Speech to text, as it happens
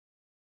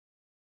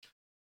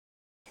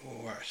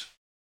Right.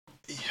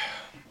 Yeah.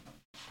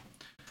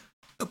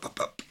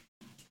 Up.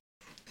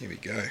 Here we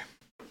go.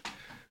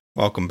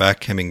 Welcome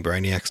back, Hemming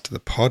Brainiacs, to the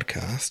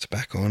podcast.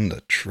 Back on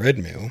the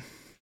treadmill.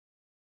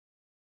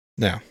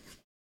 Now,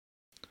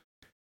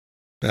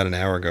 about an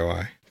hour ago,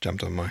 I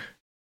jumped on my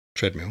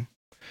treadmill,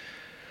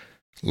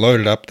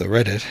 loaded up the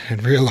Reddit,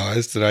 and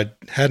realised that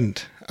I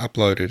hadn't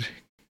uploaded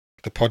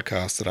the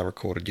podcast that I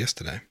recorded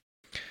yesterday.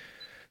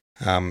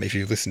 If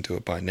you've listened to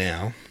it by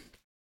now,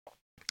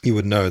 you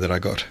would know that I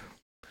got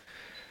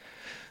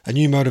a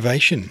new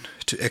motivation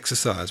to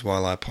exercise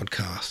while I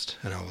podcast,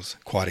 and I was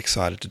quite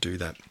excited to do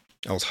that.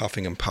 I was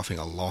huffing and puffing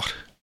a lot,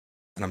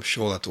 and I'm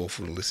sure that's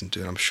awful to listen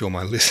to, and I'm sure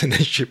my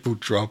listenership will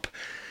drop.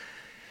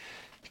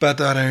 But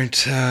I don't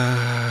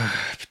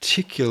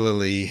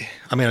particularly...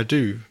 I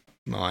do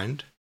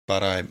mind,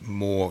 but I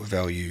more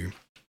value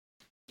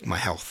my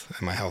health,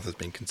 and my health has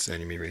been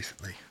concerning me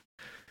recently.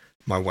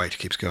 My weight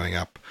keeps going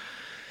up.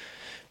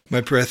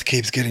 My breath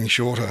keeps getting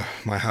shorter.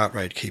 My heart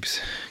rate keeps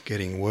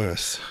getting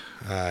worse.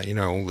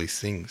 All these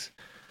things.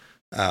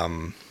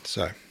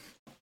 So,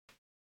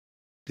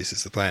 this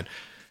is the plan.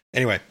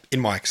 Anyway, in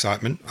my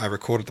excitement, I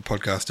recorded the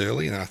podcast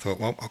early, and I thought,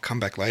 well, I'll come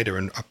back later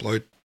and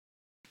upload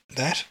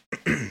that.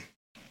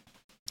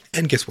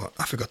 And guess what?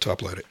 I forgot to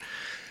upload it.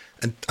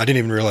 And I didn't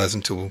even realise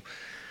until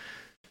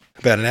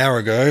about an hour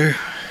ago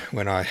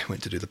when I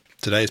went to do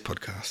today's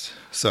podcast.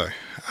 So,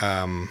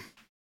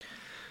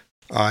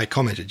 I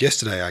commented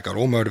yesterday I got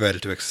all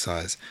motivated to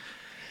exercise.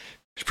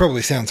 Which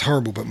probably sounds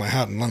horrible, but my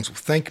heart and lungs will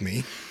thank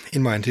me.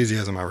 In my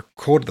enthusiasm, I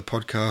recorded the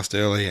podcast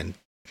early and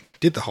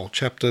did the whole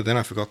chapter, then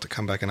I forgot to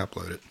come back and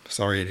upload it.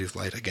 Sorry, it is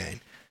late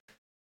again.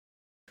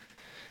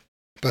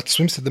 But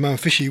Swim said the Mum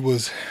Fishy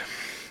was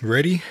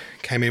ready,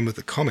 came in with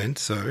a comment,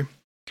 so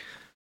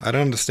I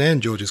don't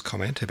understand George's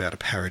comment about a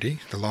parody.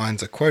 The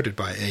lines are quoted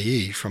by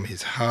A.E. from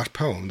his Hart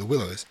poem, The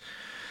Willows.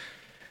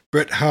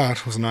 Bret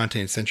Hart was a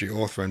 19th century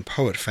author and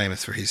poet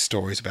famous for his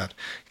stories about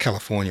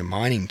California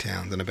mining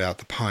towns and about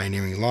the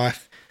pioneering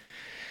life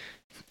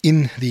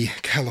in the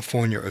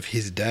California of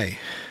his day.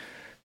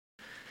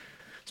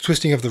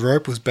 Twisting of the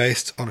Rope was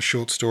based on a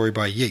short story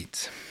by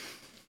Yeats.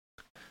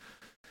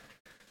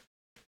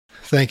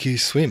 Thank you,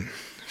 Swim,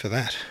 for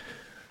that.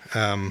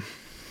 And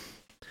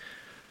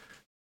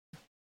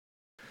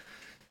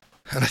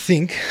I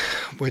think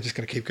we're just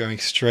going to keep going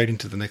straight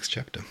into the next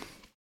chapter.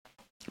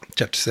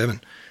 Chapter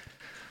 7.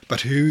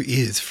 But who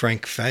is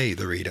Frank Fay,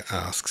 the reader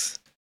asks.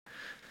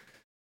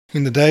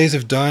 In the days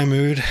of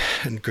Diarmuid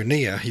and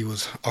Grania, he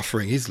was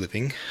offering his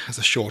living as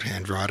a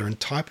shorthand writer and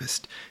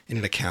typist in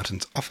an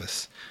accountant's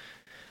office.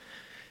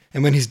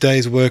 And when his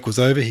day's work was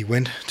over, he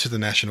went to the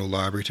National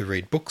Library to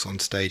read books on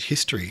stage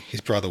history.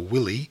 His brother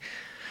Willie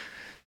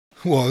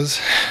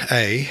was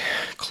a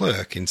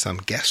clerk in some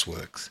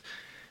gasworks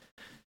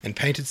and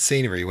painted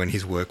scenery when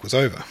his work was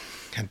over.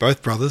 And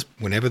both brothers,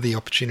 whenever the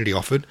opportunity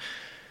offered,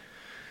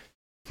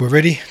 were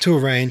ready to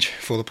arrange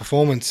for the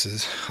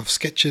performances of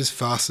sketches,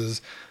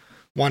 farces,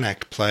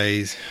 one-act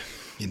plays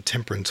in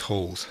temperance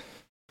halls.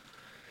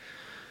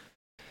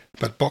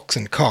 But Box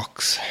and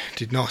Cox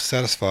did not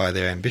satisfy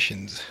their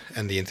ambitions,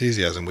 and the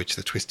enthusiasm which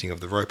the twisting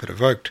of the rope had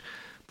evoked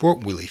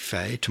brought Willie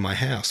Fay to my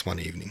house one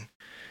evening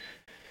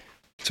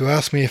to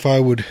ask me if I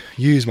would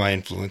use my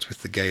influence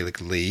with the Gaelic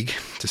League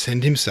to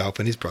send himself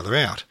and his brother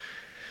out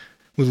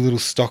with a little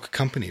stock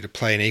company to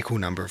play an equal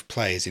number of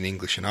plays in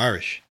English and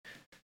Irish.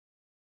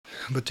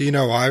 But do you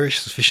know Irish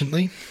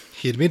sufficiently?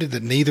 He admitted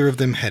that neither of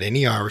them had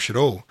any Irish at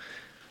all.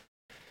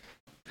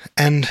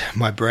 And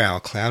my brow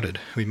clouded.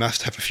 We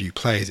must have a few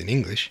plays in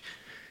English.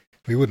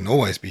 We wouldn't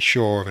always be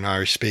sure of an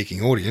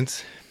Irish-speaking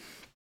audience.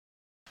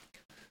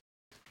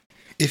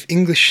 If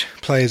English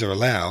plays are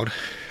allowed,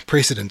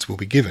 precedence will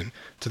be given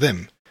to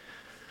them.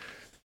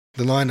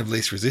 The line of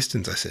least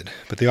resistance, I said,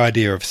 but the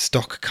idea of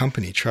stock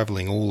company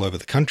travelling all over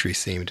the country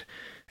seemed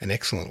an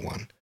excellent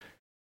one.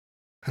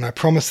 And I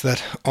promised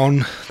that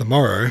on the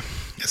morrow,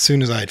 as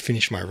soon as I had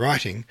finished my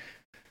writing,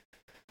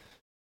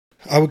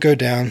 I would go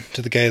down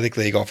to the Gaelic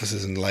League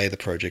offices and lay the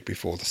project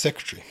before the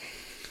secretary.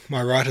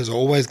 My writers are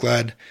always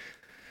glad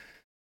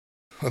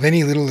of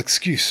any little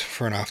excuse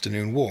for an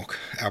afternoon walk.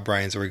 Our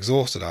brains are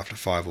exhausted after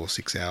 5 or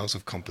 6 hours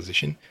of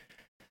composition.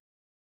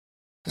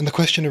 And the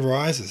question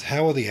arises,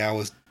 how are the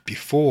hours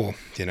before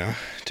dinner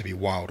to be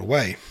whiled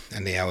away,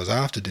 and the hours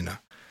after dinner?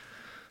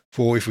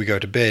 For if we go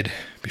to bed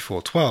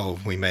before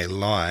 12, we may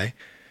lie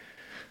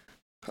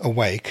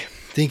awake,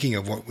 thinking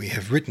of what we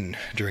have written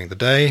during the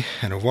day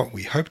and of what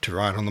we hope to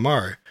write on the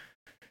morrow.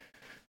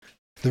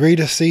 The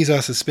reader sees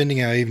us as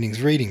spending our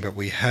evenings reading, but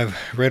we have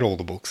read all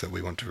the books that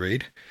we want to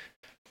read.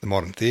 The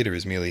modern theatre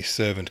is merely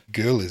servant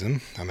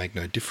girlism. I make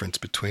no difference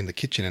between the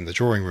kitchen and the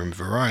drawing room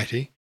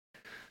variety.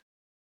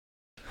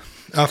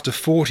 After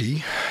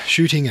 40,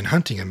 shooting and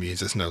hunting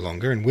amuse us no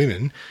longer, and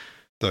women,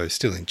 though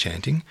still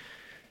enchanting,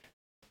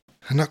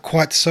 are not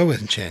quite so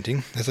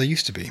enchanting as they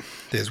used to be.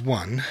 There's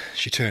one.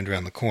 She turned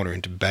round the corner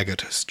into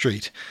Bagot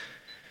Street,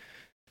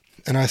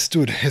 and I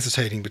stood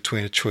hesitating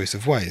between a choice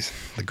of ways.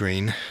 The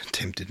green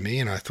tempted me,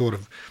 and I thought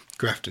of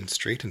Grafton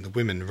Street and the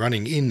women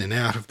running in and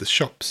out of the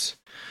shops.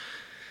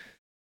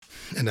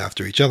 and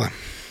after each other,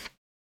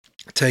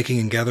 taking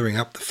and gathering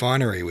up the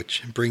finery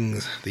which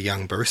brings the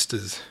young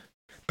barristers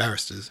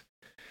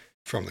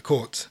from the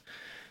courts.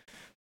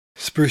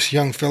 Spruce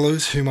young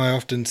fellows whom I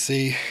often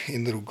see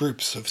in little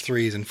groups of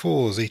 3s and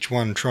 4s, each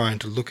one trying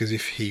to look as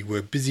if he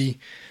were busy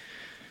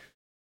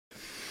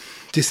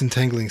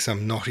disentangling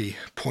some knotty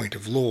point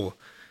of law,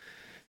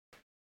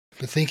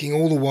 but thinking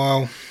all the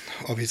while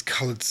of his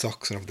coloured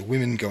socks and of the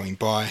women going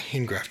by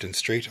in Grafton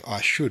Street.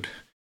 I should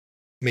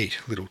meet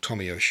little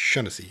Tommy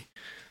O'Shaughnessy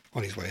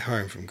on his way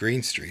home from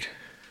Green Street.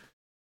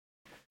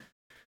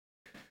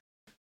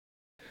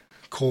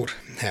 Court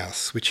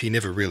house, which he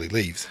never really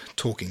leaves,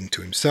 talking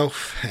to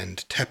himself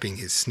and tapping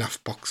his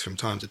snuff box from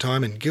time to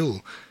time, and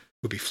Gill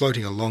would be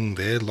floating along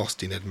there,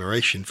 lost in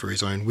admiration for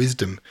his own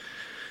wisdom.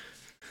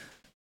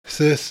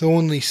 Sir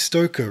Thornley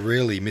Stoker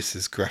rarely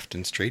misses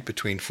Grafton Street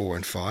between 4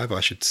 and 5.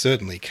 I should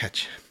certainly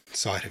catch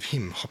sight of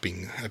him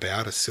hopping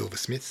about a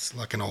silversmith's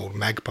like an old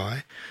magpie,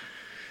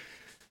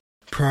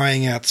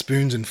 prying out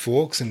spoons and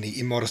forks, and the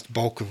immodest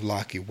bulk of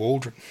Larky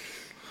Waldron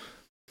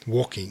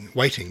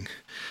waiting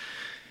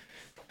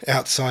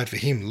outside for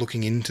him,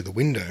 looking into the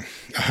window.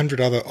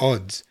 100 other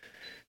odds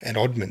and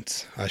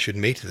oddments I should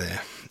meet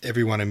there,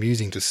 everyone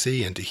amusing to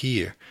see and to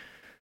hear.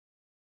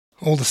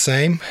 All the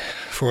same,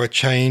 for a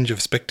change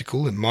of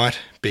spectacle, it might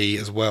be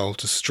as well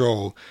to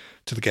stroll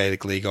to the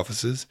Gaelic League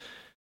offices.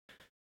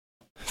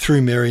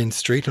 Through Merrion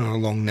Street and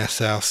along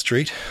Nassau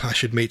Street, I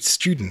should meet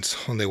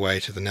students on their way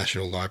to the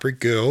National Library,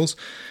 girls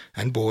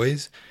and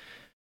boys,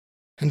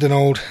 and an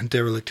old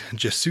derelict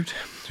Jesuit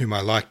whom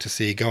I like to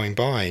see going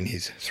by in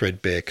his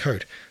threadbare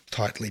coat,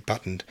 tightly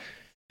buttoned.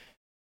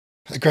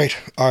 A great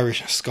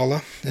Irish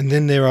scholar, and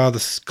then there are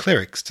the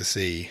clerics to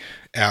see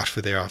out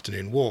for their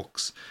afternoon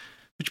walks,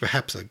 which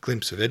perhaps a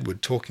glimpse of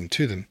Edward talking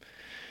to them.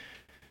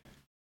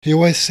 He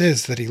always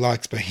says that he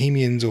likes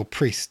bohemians or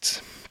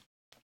priests.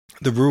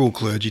 The rural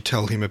clergy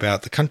tell him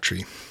about the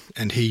country,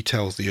 and he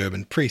tells the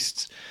urban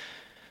priests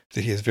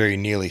that he has very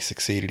nearly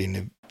succeeded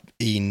in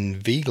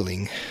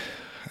inveigling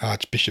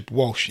Archbishop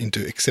Walsh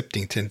into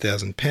accepting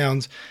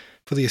 £10,000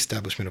 for the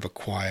establishment of a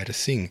choir to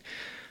sing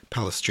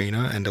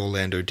Palestrina and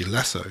Orlando di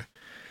Lasso.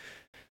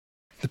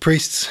 The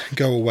priests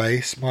go away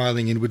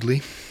smiling inwardly,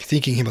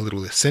 thinking him a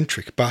little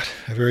eccentric, but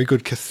a very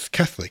good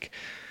Catholic.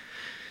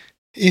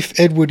 If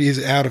Edward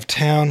is out of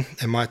town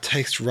and my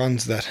taste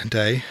runs that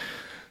day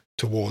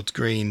towards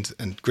Greens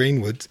and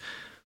Greenwoods,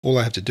 all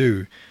I have to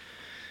do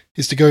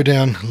is to go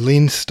down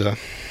Leinster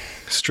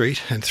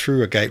Street and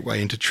through a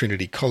gateway into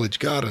Trinity College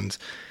Gardens.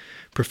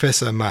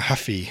 Professor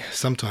Mahaffey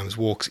sometimes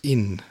walks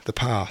in the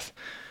path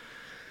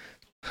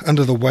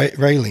under the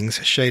railings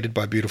shaded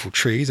by beautiful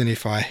trees, and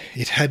if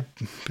it had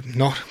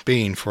not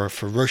been for a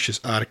ferocious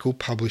article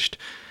published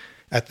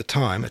at the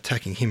time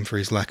attacking him for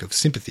his lack of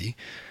sympathy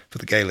for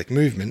the Gaelic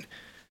movement,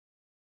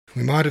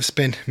 we might have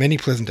spent many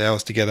pleasant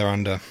hours together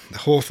under the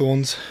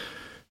hawthorns.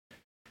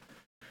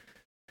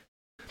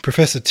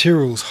 Professor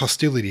Tyrrell's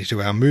hostility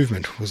to our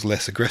movement was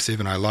less aggressive,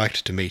 and I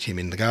liked to meet him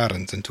in the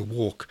gardens and to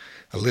walk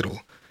a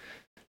little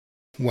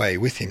way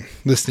with him,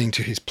 listening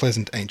to his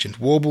pleasant ancient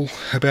warble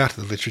about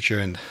the literature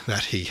and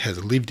that he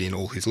has lived in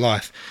all his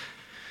life,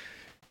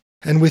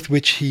 and with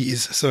which he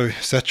is so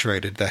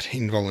saturated that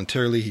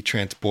involuntarily he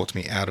transports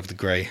me out of the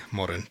grey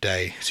modern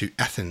day to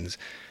Athens,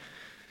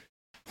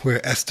 where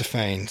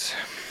Astophanes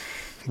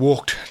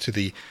walked to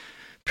the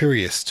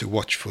Piraeus to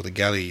watch for the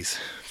galleys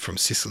from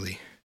Sicily.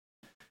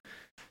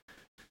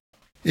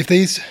 If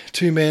these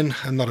two men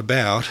are not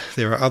about,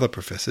 there are other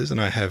professors, and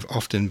I have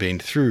often been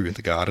through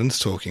the gardens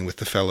talking with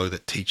the fellow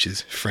that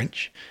teaches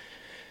French.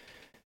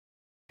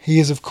 He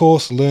is, of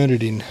course,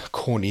 learned in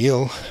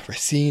Corneille,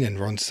 Racine, and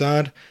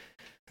Ronsard,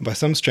 and by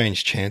some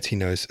strange chance he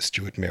knows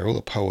Stuart Merrill,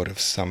 a poet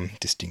of some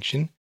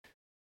distinction,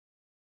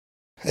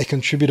 a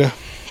contributor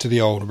to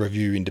the old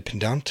Revue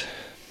Indépendante,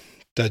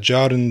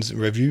 Desjardins'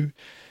 Revue,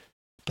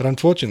 but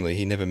unfortunately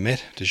he never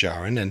met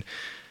Desjardins, and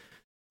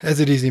as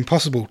it is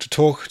impossible to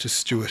talk to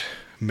Stuart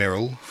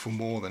Merrill for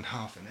more than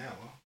half an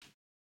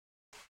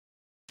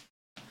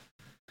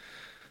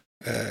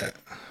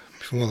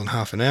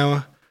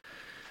hour.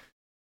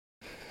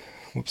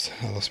 Whoops,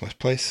 I lost my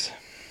place.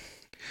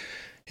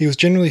 He was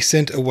generally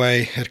sent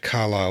away at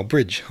Carlisle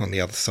Bridge. On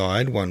the other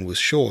side, one was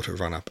sure to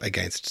run up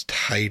against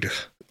Tadhg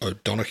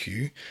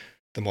O'Donoghue,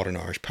 the modern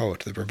Irish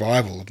poet, the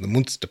revival of the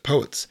Munster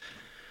poets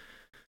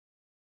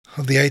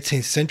of the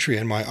 18th century,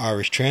 and my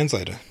Irish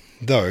translator,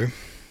 though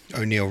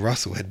O'Neill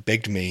Russell had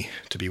begged me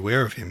to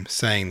beware of him,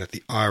 saying that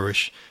the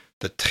Irish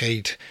that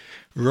Tadhg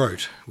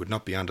wrote would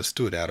not be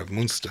understood out of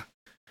Munster.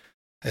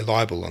 A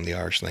libel on the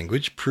Irish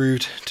language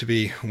proved to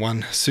be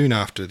one soon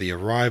after the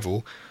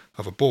arrival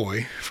of a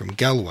boy from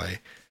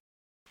Galway,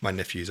 my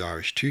nephew's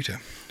Irish tutor,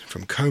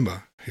 from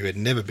Coma, who had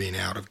never been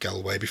out of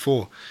Galway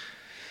before,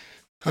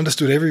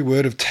 understood every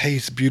word of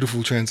Tadhg's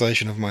beautiful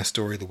translation of my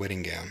story, The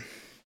Wedding Gown.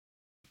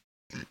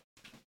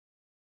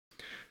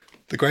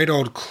 The great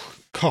old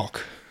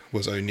cock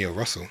was O'Neill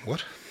Russell.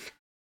 What?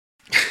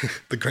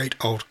 The great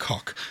old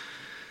cock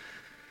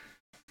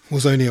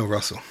was O'Neill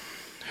Russell,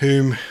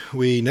 whom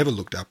we never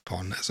looked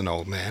upon as an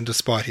old man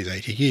despite his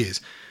 80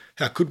 years.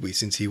 How could we,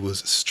 since he was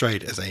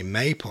straight as a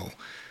maypole,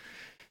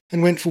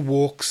 and went for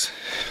walks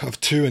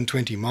of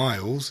 22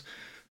 miles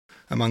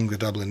among the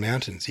Dublin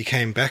mountains. He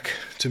came back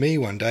to me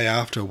one day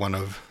after one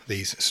of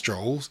these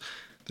strolls,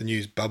 the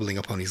news bubbling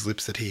upon his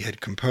lips that he had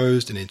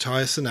composed an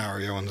entire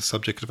scenario on the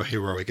subject of a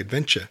heroic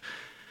adventure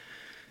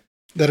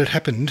that had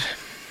happened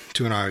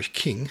to an Irish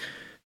king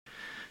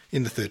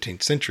in the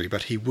 13th century,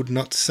 but he would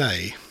not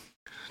stay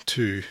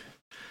to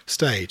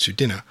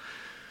dinner,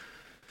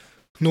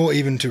 nor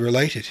even to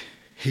relate it.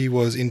 He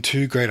was in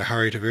too great a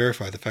hurry to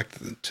verify the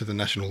fact to the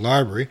National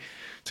Library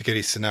to get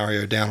his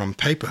scenario down on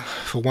paper.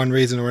 For one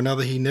reason or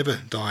another, he never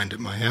dined at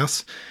my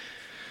house,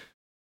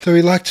 though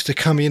he liked to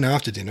come in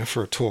after dinner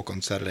for a talk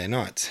on Saturday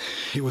nights.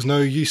 It was no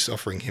use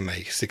offering him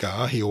a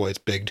cigar. He always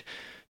begged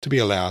to be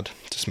allowed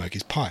to smoke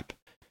his pipe.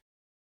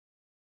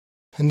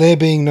 And there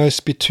being no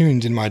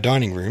spittoons in my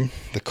dining room,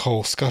 the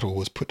coal scuttle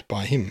was put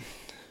by him.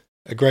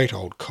 A great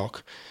old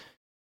cock,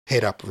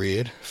 head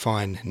upreared,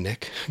 fine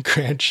neck,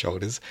 grand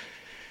shoulders,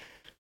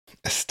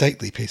 a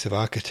stately piece of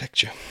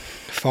architecture,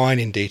 fine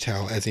in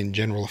detail as in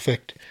general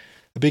effect.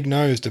 A big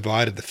nose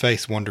divided the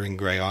face, wandering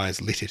grey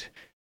eyes lit it.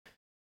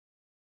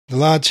 The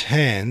large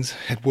hands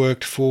had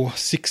worked for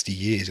 60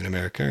 years in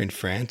America, in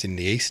France, in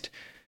the East.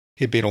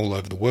 He had been all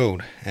over the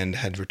world, and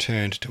had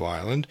returned to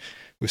Ireland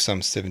with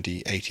some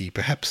 70, 80,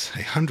 perhaps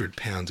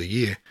 £100 a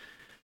year.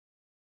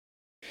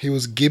 He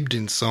was gibbed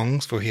in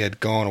songs, for he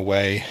had gone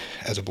away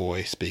as a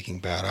boy speaking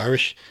bad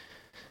Irish,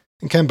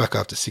 and came back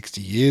after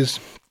 60 years,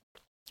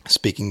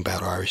 speaking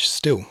bad Irish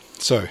still.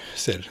 So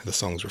said the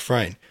song's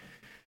refrain.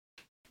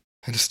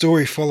 And a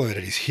story followed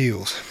at his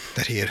heels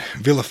that he had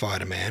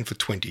vilified a man for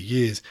 20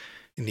 years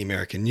in the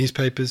American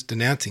newspapers,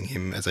 denouncing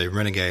him as a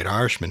renegade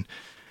Irishman,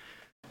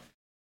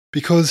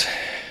 because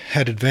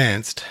had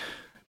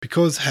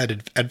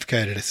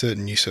advocated a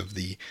certain use of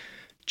the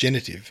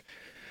genitive.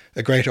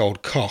 A great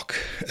old cock,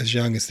 as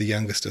young as the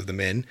youngest of the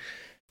men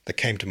that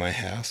came to my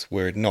house,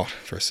 were it not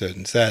for a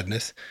certain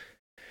sadness,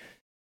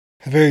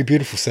 a very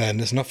beautiful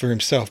sadness, not for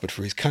himself but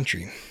for his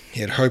country.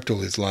 He had hoped all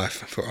his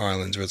life for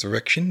Ireland's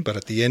resurrection, but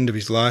at the end of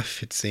his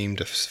life it seemed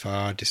as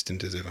far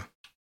distant as ever.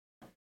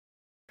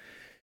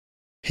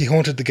 He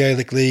haunted the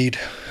Gaelic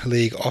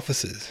League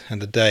offices,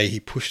 and the day he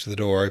pushed the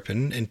door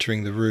open,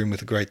 entering the room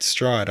with a great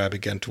stride, I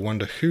began to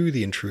wonder who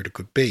the intruder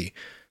could be,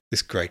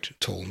 this great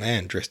tall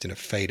man dressed in a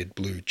faded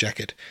blue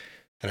jacket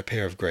and a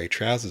pair of grey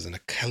trousers and a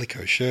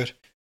calico shirt.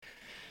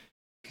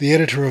 The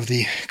editor of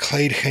the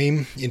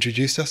Claidheim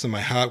introduced us, and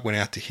my heart went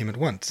out to him at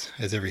once,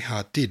 as every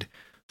heart did,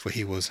 for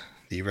he was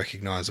the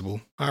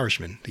recognisable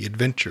Irishman, the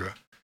adventurer,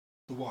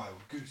 the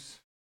wild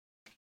goose.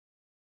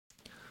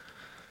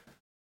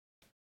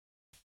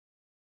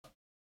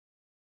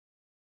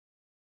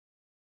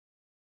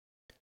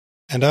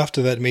 And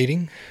after that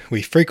meeting,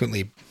 we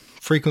frequently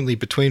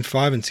between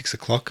 5 and 6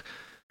 o'clock,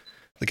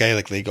 the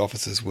Gaelic League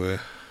offices were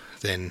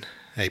then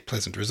a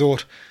pleasant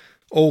resort.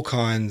 All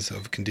kinds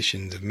of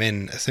conditions of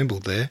men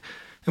assembled there,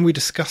 and we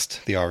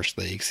discussed the Irish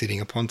League,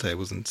 sitting upon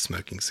tables and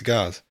smoking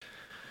cigarettes.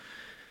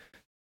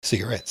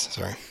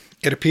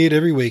 It appeared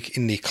every week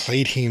in the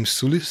Claidheim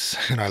Sulis,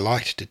 and I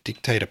liked to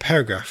dictate a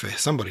paragraph for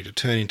somebody to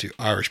turn into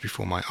Irish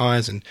before my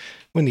eyes, and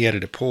when the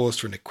editor paused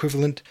for an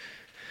equivalent,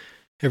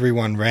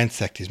 everyone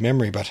ransacked his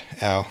memory, but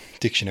our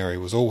dictionary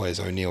was always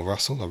O'Neill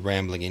Russell, a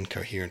rambling,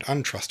 incoherent,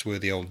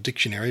 untrustworthy old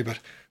dictionary, but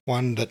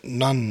one that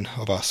none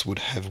of us would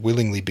have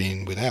willingly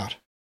been without.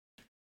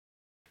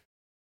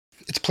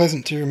 It's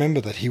pleasant to remember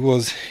that he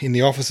was in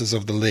the offices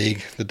of the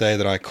League the day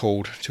that I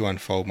called to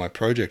unfold my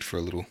project for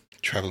a little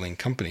travelling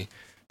company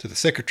to the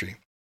secretary.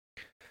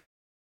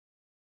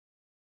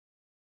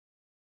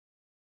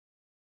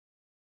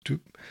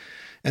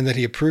 And that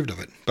he approved of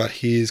it, but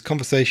his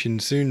conversation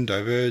soon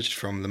diverged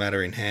from the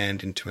matter in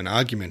hand into an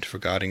argument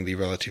regarding the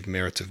relative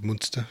merits of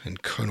Munster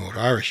and Connaught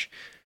Irish.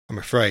 "I'm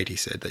afraid," he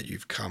said, "that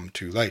you've come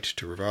too late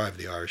to revive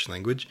the Irish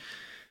language.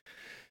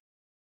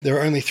 There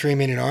are only 3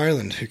 men in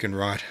Ireland who can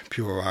write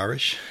pure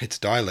Irish. It's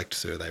dialect,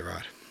 sir, they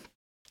write.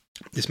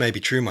 This may be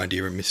true, my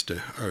dear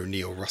Mr.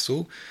 O'Neill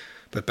Russell,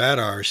 but bad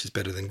Irish is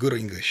better than good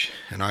English,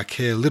 and I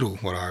care little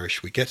what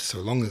Irish we get so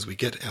long as we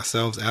get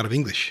ourselves out of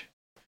English."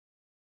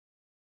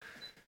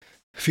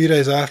 A few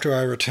days after,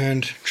 I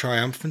returned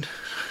triumphant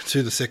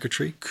to the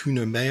secretary,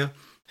 Cúna Mayer,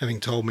 having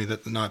told me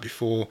that the night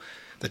before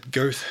that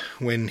Goethe,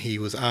 when he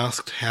was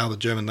asked how the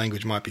German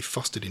language might be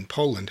fostered in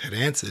Poland, had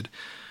answered,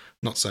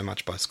 not so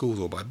much by schools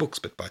or by books,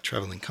 but by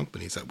travelling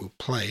companies that will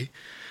play.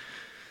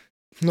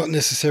 Not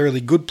necessarily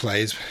good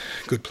plays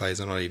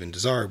are not even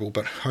desirable,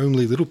 but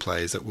homely little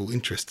plays that will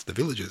interest the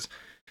villagers.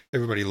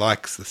 Everybody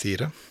likes the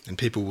theatre, and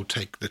people will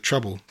take the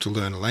trouble to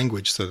learn a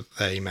language so that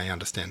they may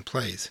understand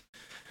plays.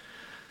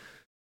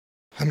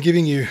 I'm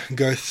giving you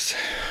Goethe's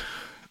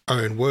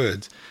own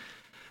words,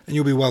 and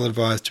you'll be well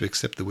advised to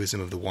accept the wisdom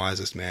of the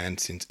wisest man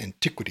since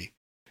antiquity.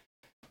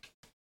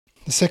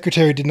 The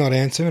secretary did not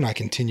answer, and I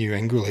continue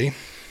angrily.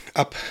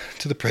 Up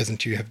to the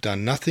present you have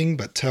done nothing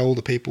but tell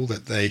the people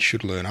that they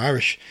should learn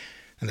Irish,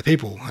 and the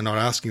people are not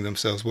asking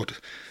themselves what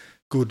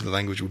good the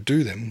language will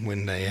do them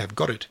when they have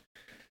got it.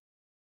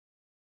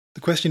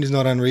 The question is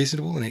not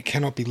unreasonable, and it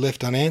cannot be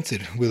left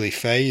unanswered. Willie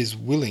Fay is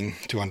willing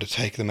to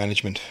undertake the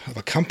management of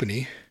a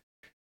company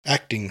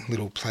acting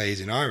little plays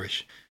in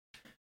Irish.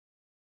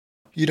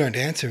 You don't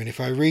answer, and if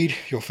I read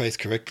your face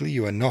correctly,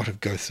 you are not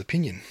of Goeth's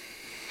opinion.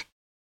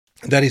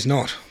 That is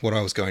not what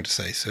I was going to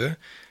say, sir.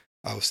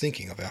 I was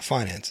thinking of our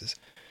finances.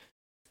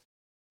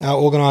 Our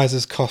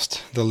organisers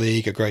cost the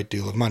League a great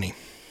deal of money,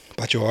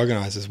 but your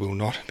organisers will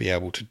not be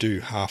able to do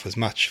half as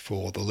much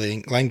for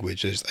the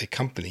language as a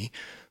company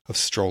of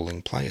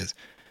strolling players.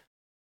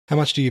 How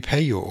much do you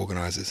pay your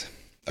organisers?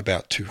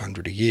 About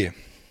 200 a year.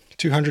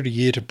 200 a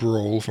year to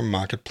brawl from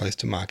marketplace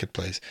to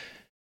marketplace.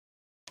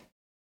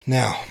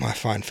 Now, my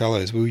fine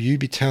fellows, will you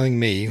be telling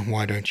me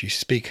why don't you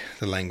speak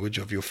the language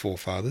of your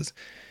forefathers?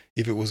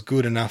 If it was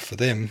good enough for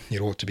them,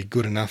 it ought to be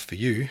good enough for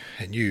you,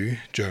 and you,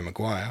 Joe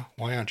Maguire,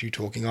 why aren't you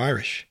talking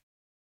Irish?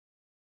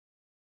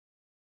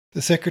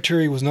 The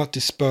secretary was not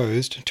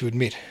disposed to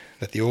admit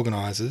that the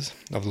organisers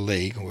of the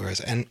League were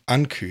as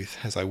uncouth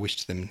as I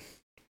wished them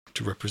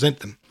to represent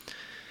them.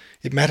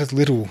 It matters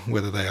little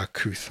whether they are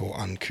couth or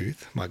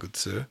uncouth, my good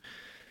sir.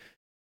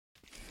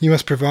 You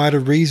must provide a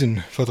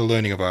reason for the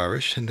learning of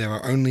Irish, and there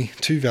are only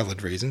two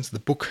valid reasons: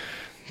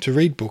 to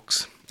read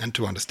books and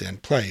to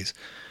understand plays.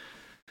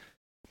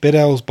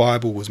 Bedell's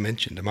Bible was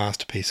mentioned, a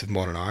masterpiece of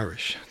modern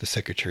Irish. The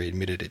secretary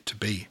admitted it to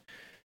be.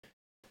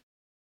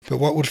 But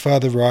what would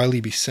Father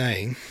Riley be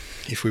saying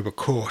if we were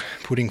caught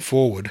putting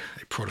forward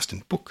a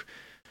Protestant book?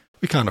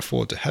 We can't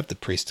afford to have the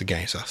priests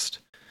against us.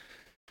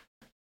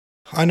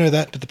 I know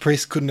that, but the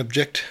priest couldn't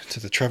object to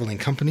the travelling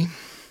company.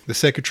 The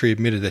secretary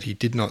admitted that he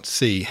did not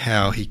see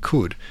how he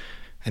could,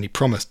 and he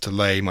promised to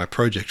lay my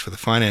project for the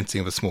financing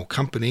of a small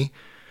company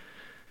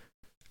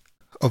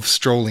of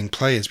strolling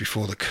players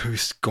before the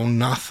Coast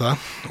Gonatha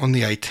on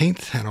the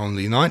 18th, and on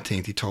the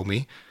 19th he told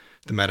me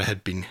the matter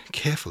had been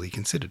carefully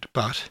considered.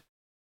 But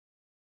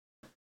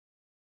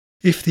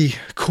if the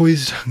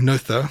Coast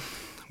Gonatha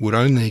would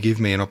only give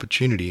me an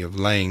opportunity of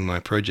laying my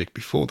project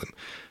before them,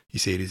 you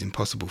see, it is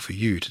impossible for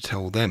you to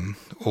tell them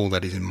all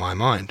that is in my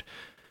mind.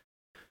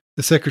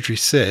 The secretary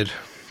said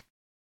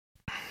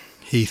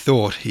he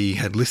thought he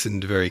had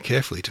listened very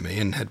carefully to me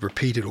and had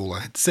repeated all I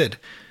had said.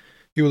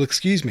 You will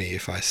excuse me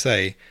if I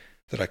say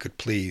that I could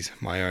please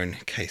my own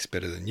case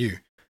better than you.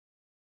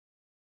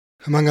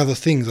 Among other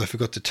things, I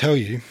forgot to tell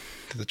you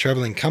that the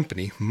travelling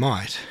company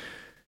might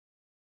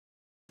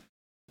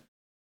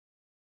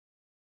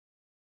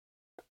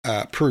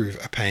prove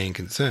a paying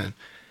concern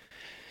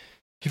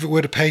if it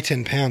were to pay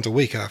 £10 a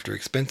week after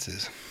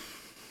expenses.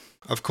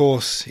 Of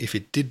course, if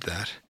it did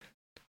that.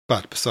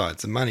 But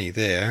besides the money,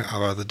 there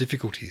are other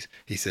difficulties,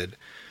 he said.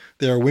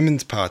 There are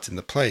women's parts in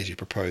the plays you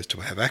propose to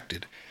have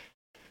acted.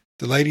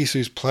 The ladies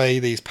who play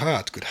these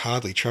parts could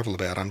hardly travel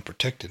about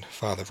unprotected.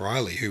 Father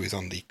Riley, who is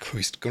on the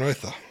Coast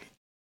Gonatha,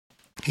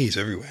 he is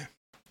everywhere.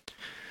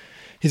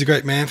 He's a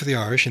great man for the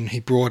Irish, and he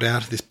brought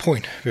out this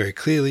point very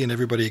clearly, and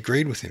everybody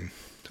agreed with him.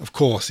 Of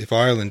course, if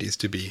Ireland is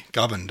to be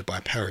governed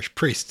by parish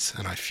priests,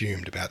 and I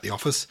fumed about the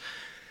office,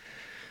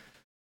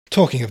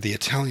 talking of the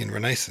Italian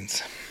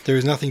Renaissance, there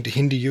is nothing to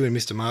hinder you and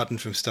Mr. Martin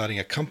from starting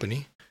a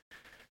company.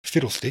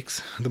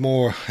 Fiddlesticks, the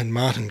Moore and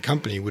Martin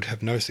Company would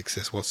have no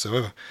success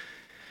whatsoever.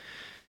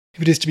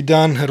 If it is to be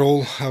done at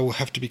all, I will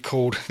have to be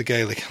called the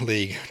Gaelic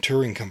League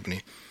Touring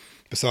Company.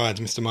 Besides,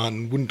 Mr.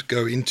 Martin wouldn't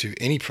go into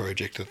any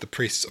project that the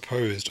priests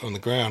opposed on the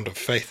ground of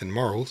faith and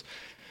morals.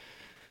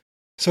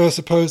 So I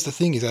suppose the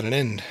thing is at an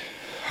end.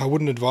 I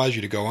wouldn't advise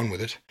you to go on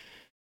with it,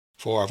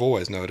 for I've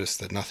always noticed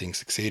that nothing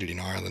succeeded in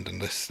Ireland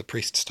unless the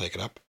priests take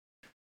it up.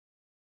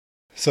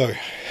 So,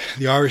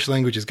 the Irish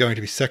language is going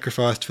to be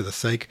sacrificed for the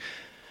sake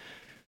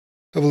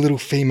of a little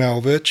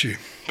female virtue,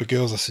 but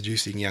girls are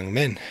seducing young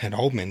men, and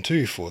old men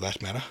too, for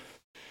that matter,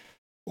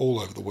 all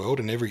over the world,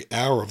 and every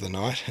hour of the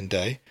night and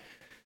day.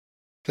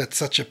 That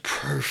such a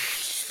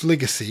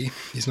profligacy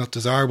is not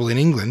desirable in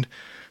England,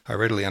 I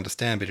readily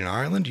understand, but in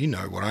Ireland, you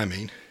know what I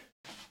mean.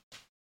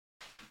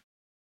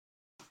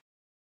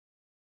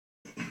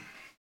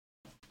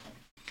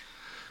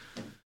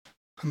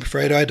 I'm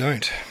afraid I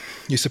don't.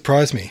 You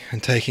surprised me,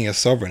 and taking a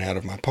sovereign out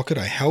of my pocket,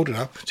 I held it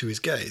up to his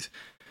gaze.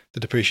 The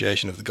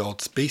depreciation of the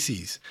gold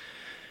species.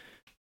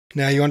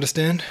 Now you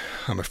understand?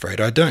 I'm afraid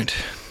I don't.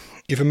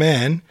 If a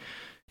man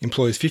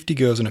employs 50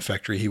 girls in a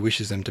factory, he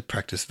wishes them to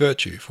practice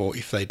virtue, for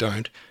if they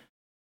don't,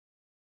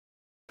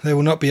 they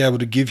will not be able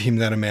to give him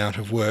that amount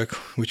of work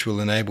which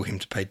will enable him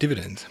to pay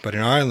dividends. But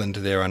in Ireland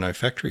there are no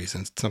factories,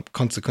 and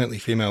consequently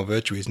female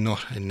virtue is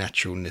not a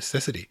natural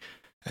necessity,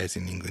 as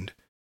in England.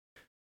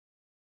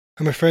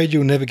 I'm afraid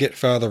you'll never get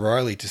Father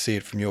Riley to see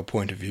it from your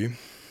point of view.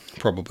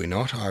 Probably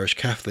not. Irish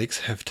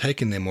Catholics have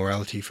taken their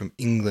morality from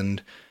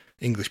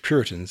English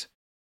Puritans.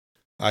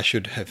 I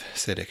should have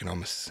said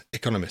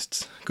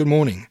economists. Good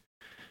morning.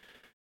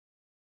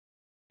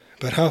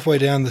 But halfway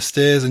down the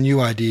stairs a new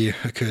idea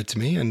occurred to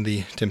me, and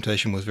the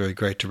temptation was very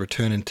great to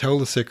return and tell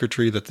the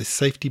secretary that the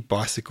safety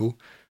bicycle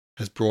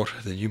has brought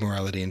the new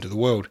morality into the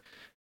world,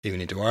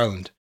 even into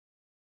Ireland.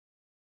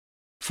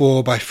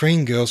 For by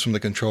freeing girls from the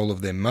control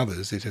of their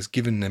mothers, it has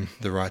given them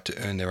the right to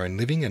earn their own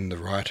living, and the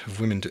right of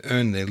women to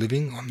earn their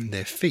living on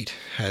their feet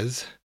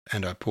has,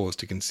 and I pause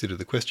to consider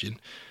the question,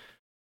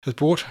 has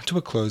brought to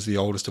a close the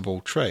oldest of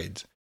all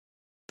trades.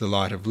 The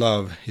light of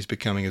love is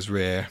becoming as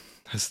rare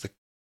as the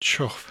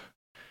chough.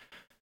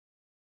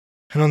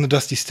 And on the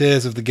dusty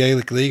stairs of the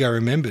Gaelic League I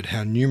remembered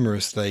how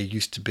numerous they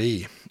used to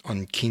be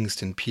on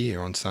Kingston Pier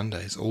on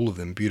Sundays, all of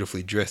them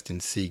beautifully dressed in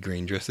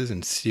sea-green dresses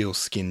and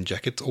seal-skin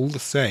jackets. All the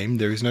same,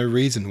 there is no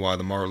reason why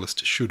the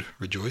moralist should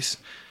rejoice.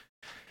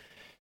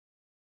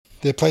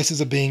 Their places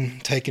are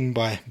being taken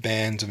by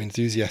bands of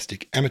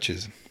enthusiastic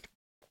amateurs.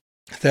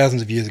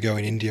 Thousands of years ago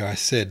in India, I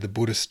said, the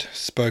Buddhist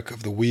spoke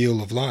of the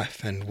wheel of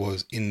life and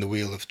was in the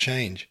wheel of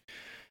change.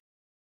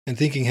 And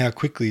thinking how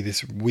quickly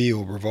this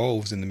wheel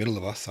revolves in the middle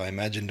of us, I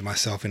imagined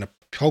myself in a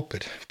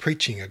pulpit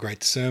preaching a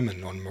great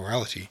sermon on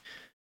morality.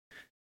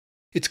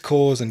 Its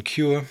cause and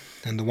cure,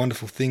 and the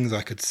wonderful things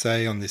I could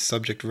say on this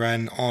subject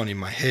ran on in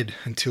my head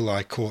until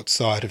I caught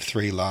sight of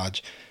 3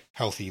 large,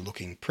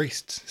 healthy-looking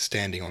priests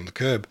standing on the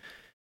curb,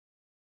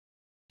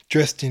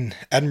 dressed in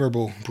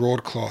admirable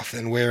broadcloth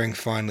and wearing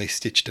finely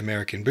stitched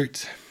American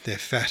boots, their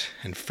fat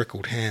and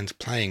freckled hands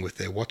playing with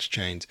their watch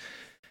chains.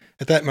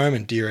 At that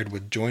moment dear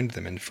Edward joined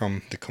them, and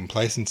from the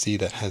complacency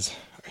that has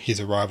his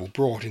arrival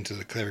brought into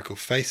the clerical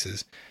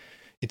faces,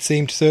 it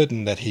seemed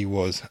certain that he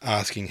was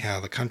asking how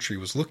the country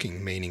was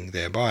looking, meaning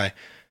thereby,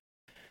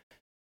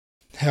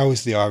 how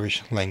is the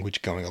Irish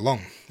language going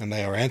along? And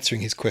they are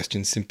answering his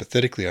questions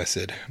sympathetically, I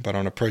said, but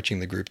on approaching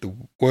the group the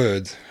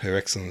words Her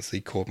Excellency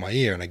caught my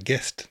ear, and I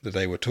guessed that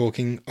they were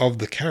talking of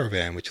the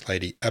caravan which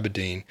Lady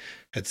Aberdeen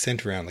had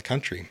sent around the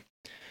country.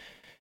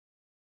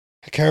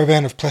 A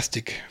caravan of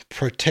plastic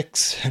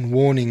protects and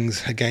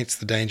warnings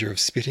against the danger of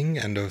spitting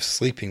and of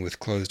sleeping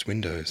with closed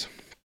windows.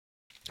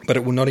 But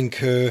it will not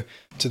occur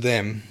to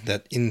them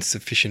that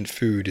insufficient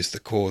food is the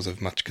cause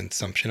of much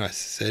consumption, I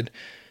said,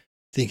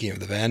 thinking of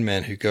the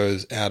vanman who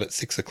goes out at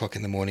 6 o'clock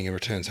in the morning and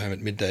returns home at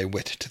midday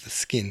wet to the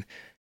skin.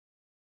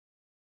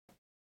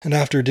 And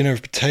after a dinner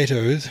of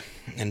potatoes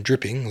and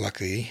dripping,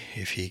 luckily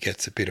if he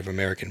gets a bit of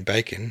American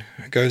bacon,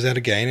 goes out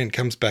again and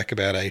comes back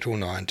about 8 or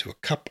 9 to a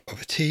cup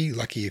of tea,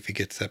 lucky if he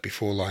gets that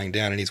before lying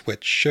down in his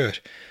wet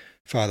shirt.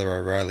 Father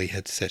O'Reilly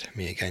had set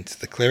me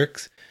against the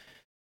clerics,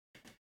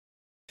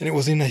 and it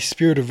was in a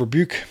spirit of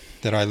rebuke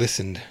that I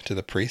listened to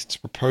the priests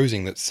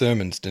proposing that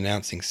sermons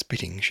denouncing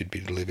spitting should be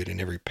delivered in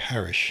every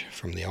parish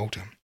from the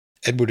altar.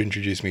 Edward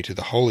introduced me to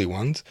the holy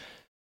ones,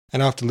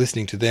 and after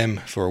listening to them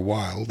for a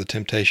while, the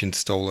temptation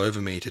stole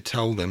over me to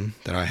tell them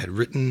that I had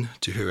written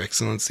to Her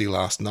Excellency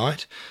last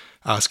night,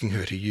 asking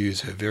her to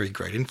use her very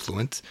great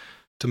influence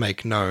to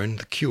make known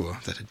the cure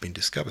that had been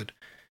discovered.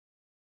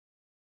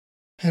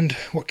 "And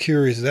what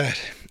cure is that?"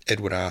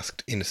 Edward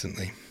asked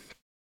innocently.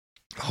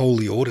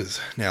 "Holy orders.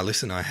 Now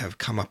listen, I have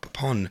come up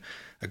upon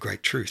a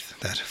great truth,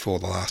 that for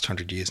the last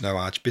 100 years no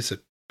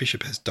archbishop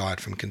has died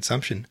from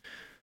consumption.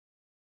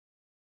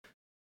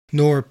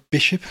 Nor a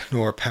bishop,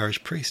 nor a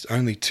parish priest,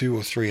 only 2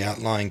 or 3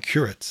 outlying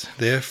curates.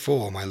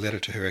 Therefore, my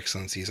letter to Her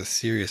Excellency is a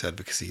serious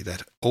advocacy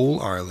that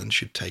all Ireland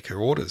should take her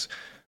orders,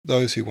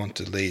 those who want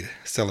to lead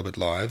celibate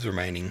lives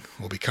remaining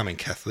or becoming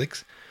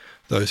Catholics,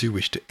 those who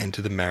wish to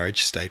enter the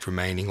marriage state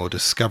remaining or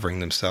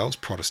discovering themselves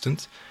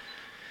Protestants.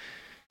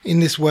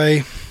 In this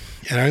way,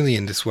 and only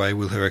in this way,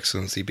 will Her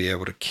Excellency be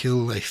able to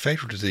kill a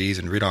fatal disease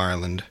and rid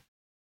Ireland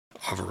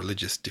of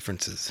religious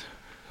differences.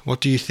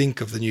 What do you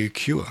think of the new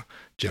cure,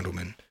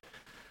 gentlemen?"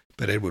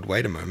 But Edward,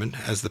 wait a moment.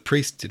 As the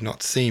priest did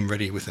not seem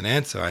ready with an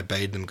answer, I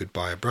bade them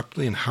goodbye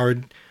abruptly and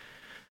hurried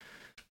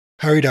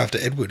after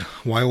Edward.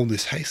 "Why all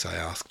this haste?" I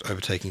asked,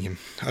 overtaking him.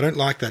 "I don't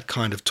like that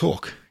kind of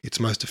talk.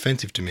 It's most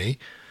offensive to me.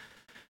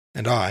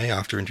 And I,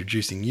 after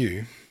introducing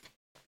you—"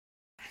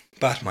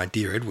 "But, my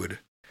dear Edward,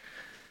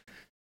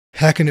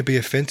 how can it be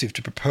offensive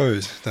to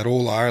propose that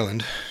all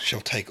Ireland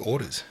shall take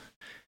orders?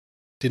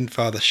 Didn't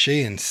Father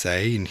Sheehan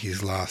say in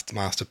his last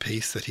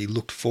masterpiece that he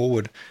looked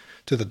forward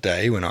to the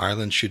day when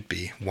Ireland should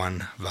be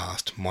one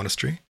vast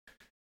monastery?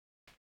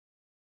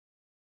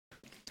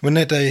 When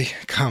that day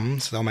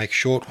comes, they'll make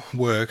short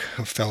work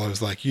of fellows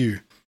like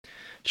you,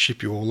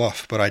 ship you all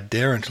off, but I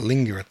daren't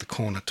linger at the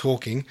corner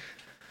talking.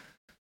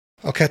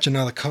 I'll catch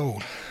another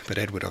cold. But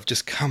Edward, I've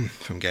just come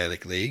from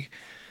Gaelic League,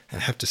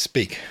 and have to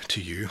speak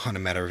to you on a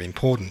matter of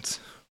importance.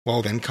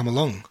 Well then, come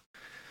along.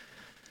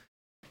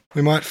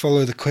 We might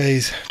follow the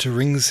quays to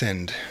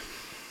Ringsend.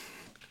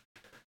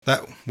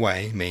 That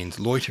way means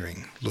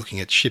loitering, looking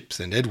at ships,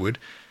 and Edward,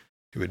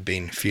 who had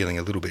been feeling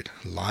a little bit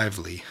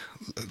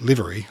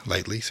livery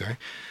lately,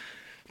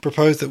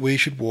 proposed that we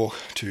should walk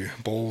to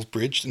Ball's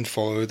Bridge and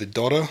follow the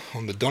Dodder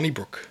on the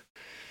Donnybrook,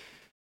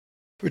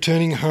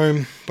 returning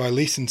home by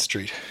Leeson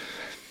Street.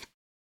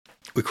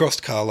 We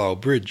crossed Carlisle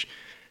Bridge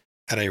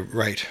at a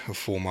rate of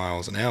 4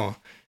 miles an hour.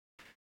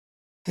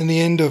 And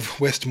the end of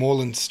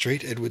Westmoreland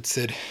Street, Edward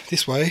said,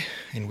 "This way,"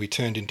 and we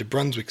turned into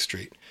Brunswick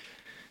Street.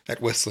 At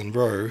Westland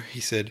Row,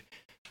 he said,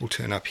 "We'll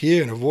turn up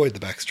here and avoid the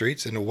back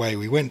streets," and away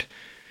we went,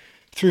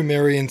 through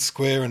Merrion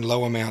Square and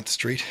Lower Mount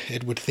Street,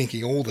 Edward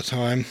thinking all the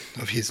time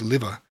of his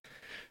liver.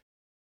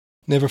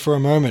 Never for a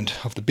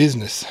moment of the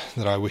business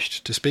that I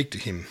wished to speak to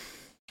him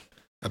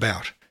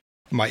about.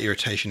 My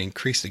irritation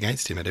increased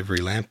against him at every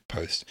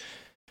lamp-post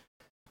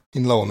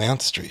in Lower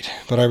Mount Street,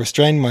 but I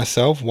restrained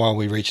myself while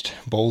we reached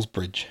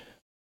Ballsbridge.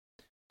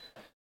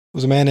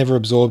 Was a man ever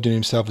absorbed in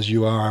himself as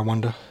you are, I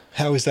wonder?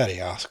 How is that, he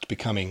asked,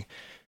 becoming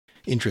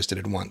interested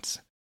at once.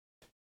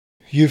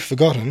 You've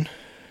forgotten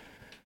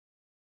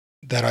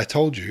that I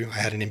told you I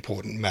had an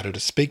important matter to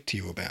speak to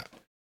you about.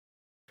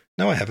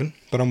 No, I haven't,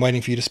 but I'm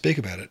waiting for you to speak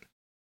about it.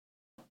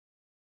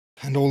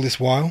 And all this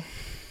while?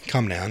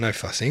 Come now, no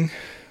fussing.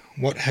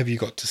 What have you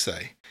got to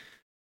say?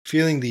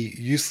 Feeling the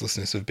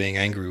uselessness of being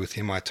angry with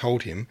him, I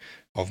told him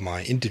of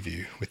my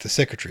interview with the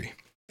secretary.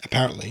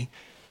 Apparently,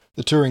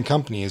 the touring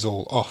company is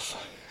all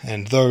off,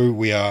 and though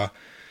we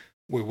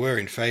were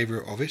in favour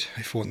of it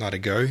a fortnight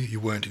ago, you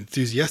weren't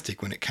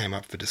enthusiastic when it came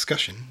up for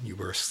discussion. You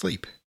were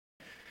asleep.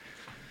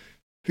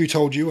 Who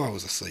told you I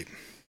was asleep?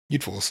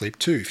 You'd fall asleep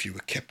too if you were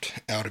kept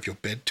out of your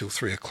bed till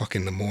 3 o'clock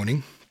in the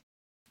morning,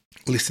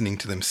 listening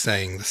to them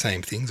saying the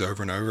same things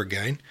over and over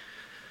again.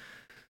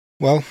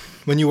 Well,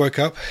 when you woke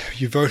up,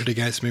 you voted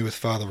against me with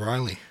Father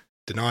Riley.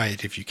 Deny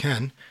it if you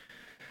can.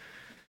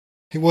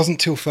 It wasn't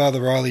till Father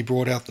Riley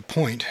brought out the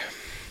point,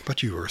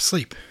 but you were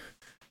asleep.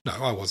 No,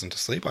 I wasn't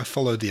asleep. I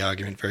followed the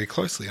argument very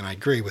closely, and I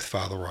agree with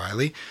Father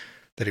Riley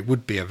that it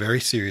would be a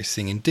very serious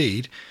thing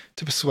indeed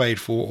to persuade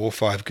 4 or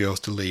 5 girls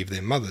to leave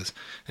their mothers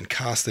and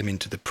cast them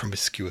into the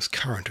promiscuous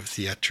current of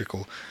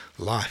theatrical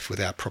life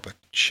without proper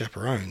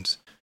chaperones.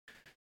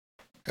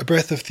 A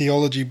breath of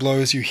theology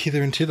blows you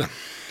hither and thither.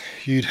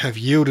 You'd have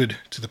yielded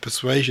to the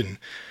persuasion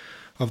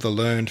of the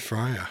learned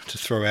friar to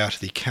throw out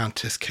the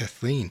Countess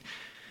Kathleen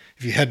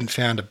if you hadn't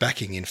found a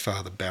backing in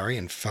Father Barry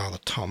and Father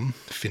Tom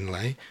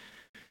Finlay.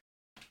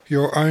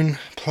 Your own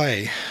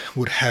play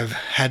would have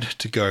had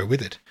to go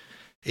with it.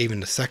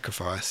 Even the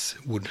sacrifice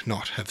would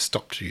not have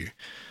stopped you.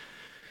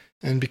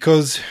 And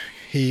because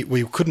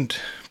we couldn't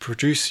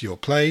produce your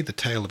play, The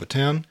Tale of a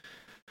Town,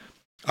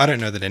 I don't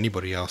know that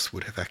anybody else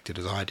would have acted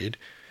as I did.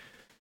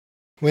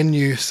 When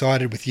you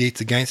sided with Yeats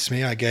against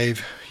me, I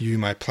gave you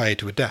my play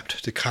to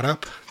adapt, to cut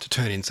up, to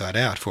turn inside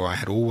out, for I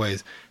had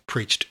always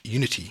preached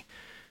unity,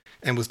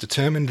 and was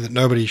determined that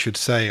nobody should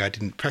say I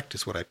didn't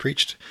practice what I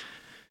preached.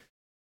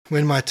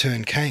 When my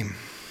turn came,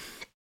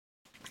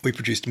 we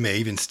produced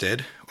Maeve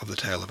instead of The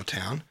Tale of a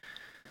Town.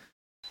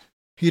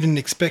 You didn't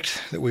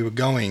expect that we were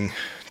going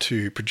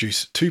to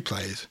produce 2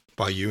 plays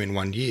by you in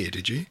 1 year,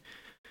 did you?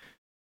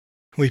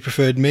 We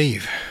preferred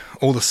Maeve.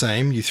 All the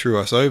same, you threw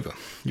us over.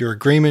 Your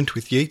agreement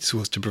with Yeats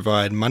was to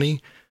provide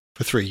money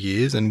for 3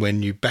 years, and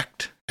when you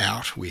backed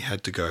out, we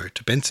had to go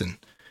to Benson.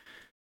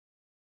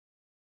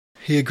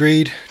 He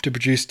agreed to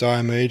produce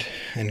Diomed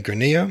and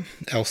Grenier,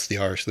 else the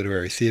Irish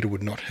Literary Theatre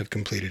would not have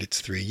completed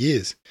its 3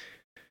 years.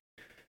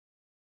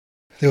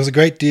 There was a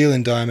great deal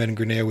in Diomed and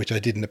Grenier which I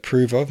didn't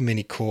approve of,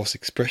 many coarse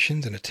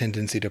expressions and a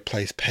tendency to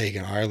place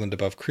pagan Ireland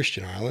above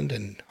Christian Ireland,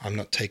 and I'm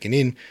not taken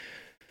in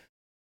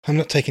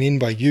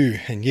by you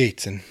and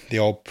Yeats and the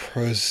old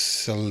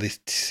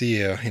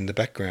proselytsia in the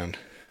background.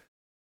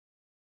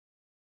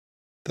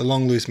 The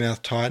long loose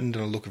mouth tightened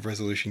and a look of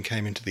resolution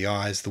came into the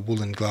eyes, the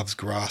woolen gloves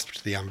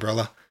grasped the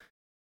umbrella,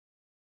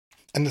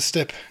 and the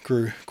step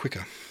grew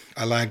quicker.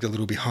 I lagged a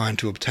little behind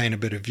to obtain a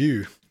better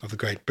view of the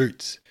great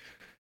boots.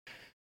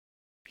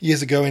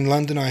 Years ago in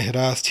London I had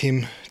asked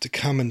him to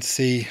come and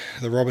see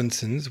the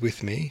Robinsons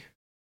with me,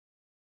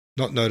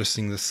 not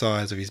noticing the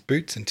size of his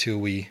boots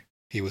until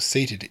he was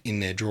seated in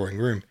their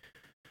drawing-room.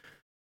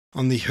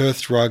 On the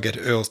hearth rug at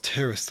Earl's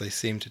Terrace they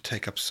seemed to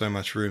take up so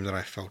much room that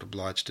I felt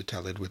obliged to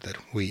tell Edward that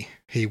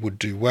he would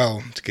do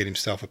well to get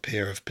himself a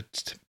pair of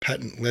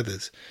patent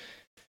leathers,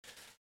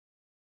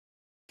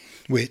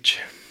 which,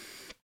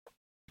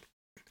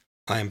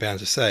 I am bound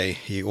to say,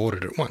 he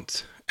ordered at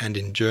once, and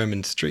in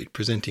Jermyn Street,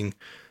 presenting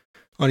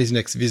on his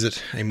next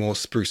visit a more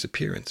spruce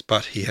appearance.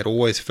 But he had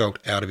always felt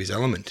out of his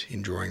element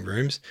in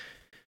drawing-rooms,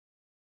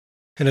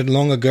 and had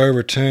long ago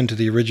returned to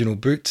the original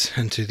boots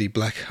and to the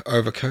black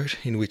overcoat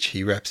in which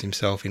he wraps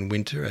himself in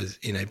winter as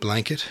in a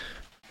blanket.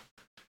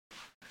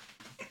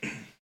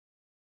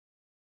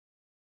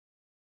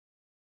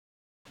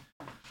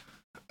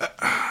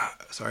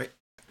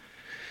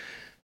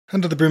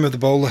 Under the brim of the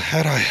bowler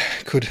hat I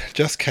could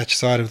just catch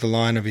sight of the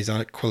line of his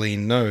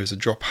aquiline nose. A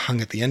drop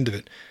hung at the end of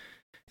it.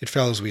 It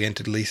fell as we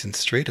entered Leeson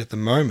Street at the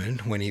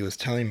moment when he was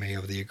telling me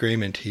of the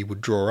agreement he would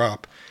draw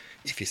up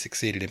if he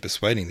succeeded in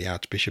persuading the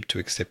Archbishop to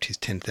accept his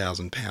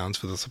 £10,000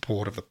 for the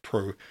support of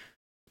the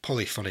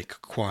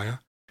polyphonic choir.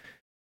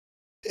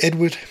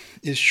 Edward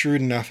is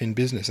shrewd enough in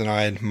business, and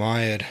I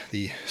admired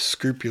the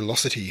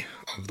scrupulosity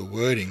of the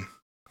wording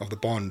of the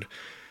bond,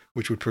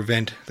 which would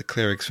prevent the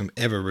clerics from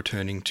ever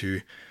returning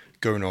to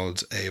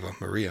Gounod's Ave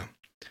Maria.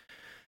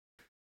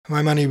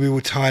 My money will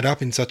be tied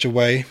up in such a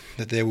way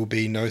that there will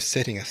be no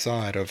setting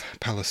aside of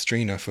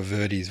Palestrina for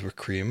Verdi's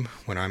Requiem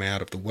when I'm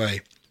out of the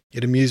way.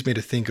 It amused me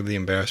to think of the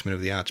embarrassment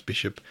of the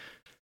Archbishop,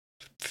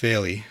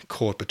 fairly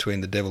caught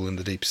between the devil and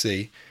the deep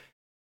sea.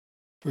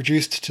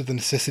 Reduced to the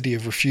necessity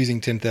of refusing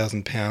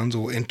 £10,000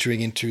 or entering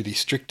into the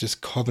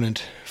strictest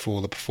covenant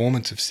for the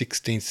performance of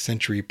 16th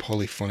century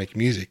polyphonic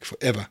music for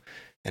ever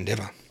and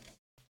ever.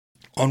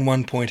 On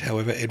one point,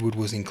 however, Edward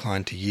was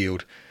inclined to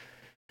yield.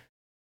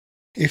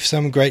 If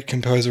some great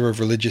composer of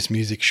religious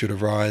music should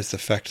arise, the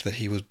fact that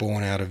he was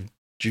born out of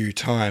due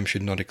time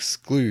should not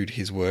exclude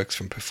his works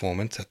from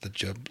performance at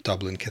the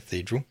Dublin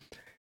Cathedral.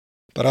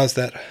 But as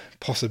that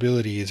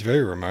possibility is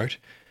very remote,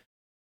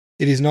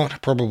 it is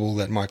not probable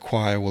that my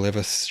choir will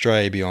ever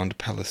stray beyond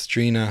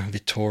Palestrina,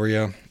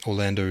 Vittoria,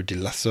 Orlando di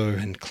Lasso,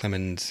 and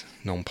Clemens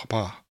non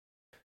Papa.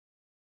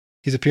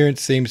 His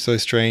appearance seemed so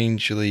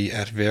strangely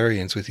at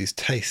variance with his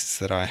tastes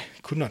that I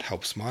could not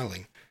help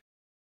smiling.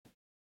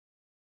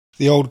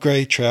 The old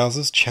grey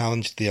trousers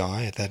challenged the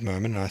eye at that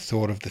moment, and I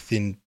thought of the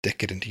thin,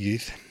 decadent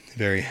youth,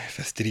 very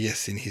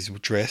fastidious in his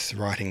dress,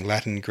 writing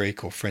Latin,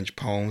 Greek, or French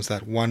poems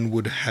that one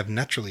would have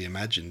naturally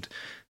imagined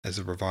as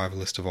a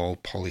revivalist of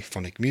old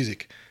polyphonic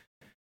music.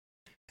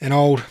 An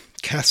old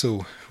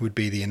castle would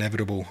be the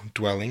inevitable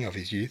dwelling of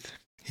his youth.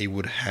 He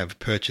would have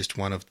purchased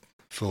one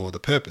for the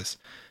purpose.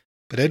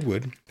 But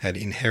Edward had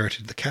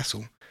inherited the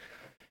castle.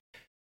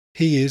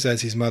 He is,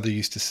 as his mother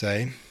used to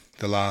say,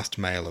 the last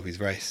male of his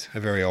race, a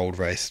very old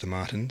race, the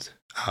Martins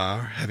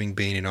are, having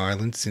been in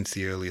Ireland since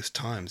the earliest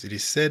times. It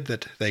is said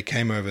that they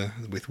came over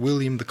with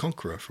William the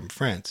Conqueror from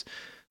France,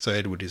 so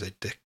Edward is a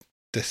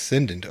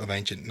descendant of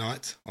ancient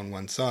knights on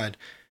one side.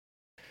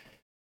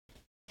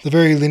 The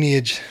very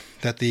lineage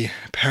that the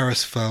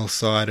Paris-Fell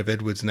side of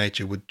Edward's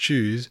nature would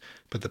choose,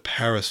 but the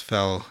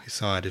Paris-Fell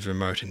side is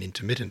remote and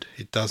intermittent.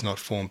 It does not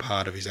form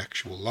part of his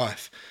actual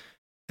life,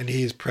 and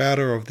he is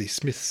prouder of the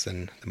Smiths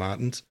than the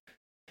Martins,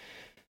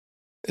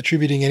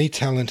 attributing any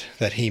talent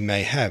that he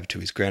may have to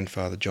his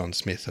grandfather John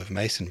Smith of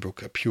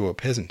Masonbrook, a pure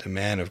peasant, a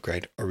man of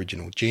great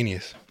original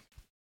genius,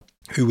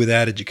 who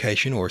without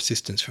education or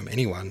assistance from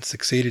anyone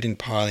succeeded in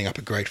piling up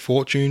a great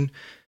fortune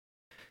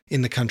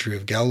in the country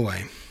of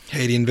Galway.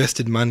 He had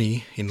invested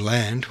money in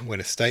land when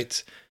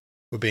estates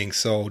were being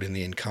sold in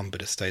the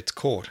incumbent estates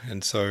court,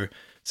 and so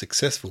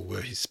successful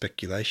were his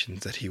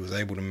speculations that he was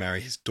able to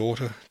marry his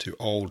daughter to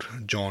old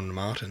John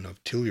Martin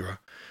of Tillura,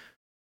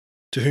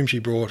 to whom she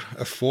brought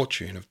a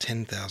fortune of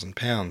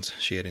 £10,000.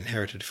 She had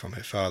inherited from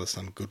her father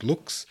some good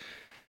looks,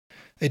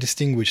 a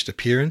distinguished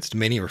appearance,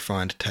 many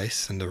refined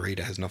tastes, and the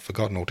reader has not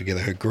forgotten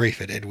altogether her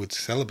grief at Edward's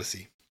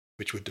celibacy,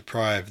 which would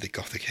deprive the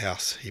Gothic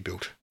house he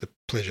built the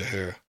pleasure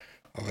her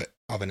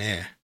of an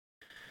heir.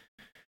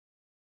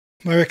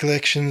 My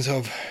recollections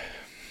of...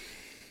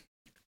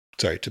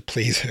 to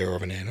please her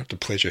of an heir, not to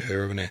pleasure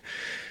her of an heir.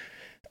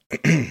 I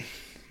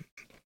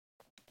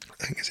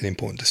think it's an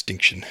important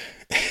distinction.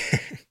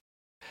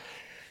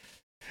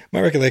 My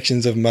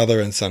recollections of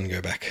mother and son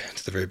go back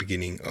to the very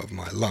beginning of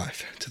my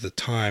life, to the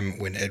time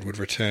when Edward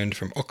returned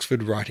from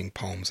Oxford writing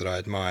poems that I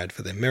admired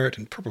for their merit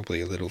and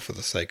probably a little for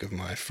the sake of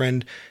my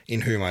friend,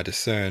 in whom I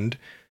discerned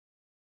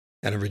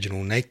an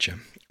original nature.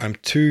 I'm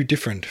too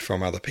different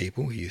from other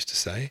people, he used to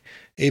say,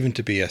 even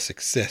to be a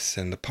success,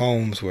 and the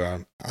poems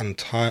were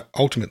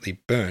ultimately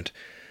burnt,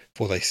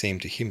 for they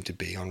seemed to him to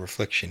be, on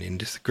reflection, in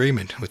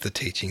disagreement with the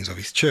teachings of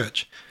his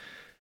church.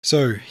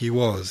 So he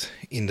was,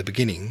 in the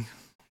beginning,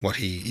 what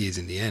he is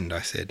in the end,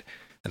 I said,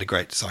 and a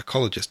great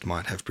psychologist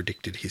might have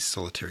predicted his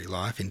solitary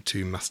life in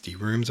 2 musty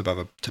rooms above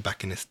a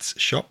tobacconist's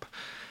shop,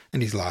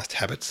 and his last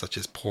habits, such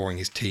as pouring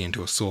his tea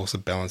into a saucer,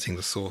 balancing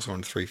the saucer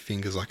on 3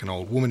 fingers like an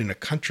old woman in a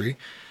country.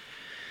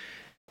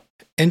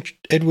 And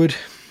Edward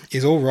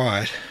is all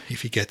right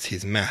if he gets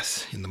his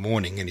mass in the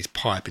morning and his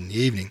pipe in the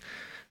evening,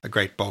 a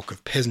great bulk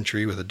of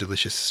peasantry with a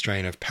delicious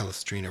strain of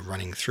Palestrina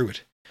running through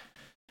it.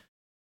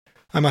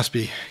 I must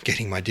be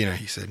getting my dinner,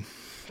 he said.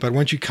 But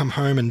won't you come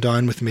home and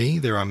dine with me?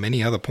 There are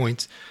many other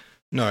points.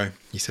 No,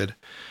 he said.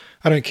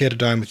 I don't care to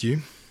dine with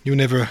you. You're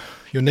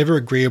never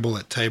agreeable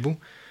at table.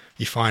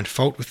 You find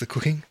fault with the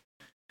cooking.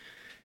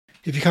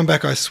 If you come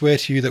back, I swear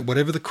to you that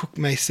whatever the cook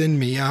may send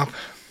me up,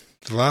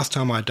 the last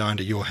time I dined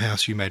at your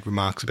house you made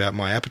remarks about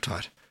my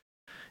appetite.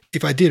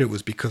 If I did, it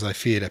was because I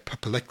feared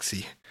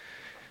apoplexy.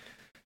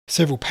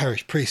 Several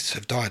parish priests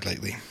have died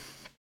lately.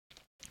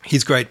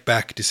 His great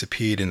back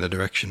disappeared in the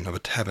direction of a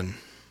tavern.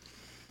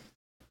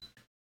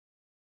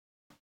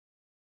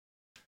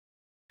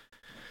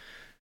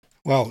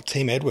 Well,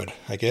 Team Edward,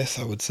 I guess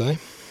I would say,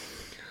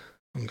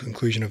 on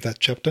conclusion of that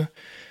chapter.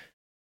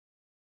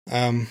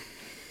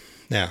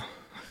 Now,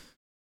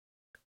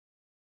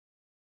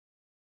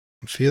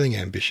 I'm feeling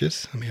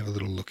ambitious. Let me have a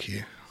little look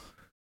here.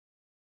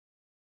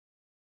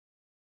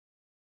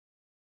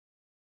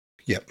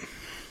 Yep,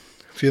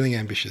 feeling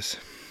ambitious.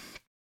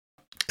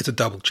 It's a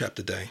double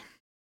chapter day.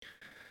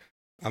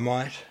 I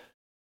might,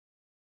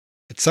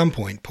 at some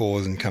point,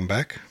 pause and come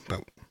back,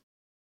 but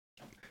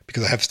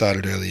because I have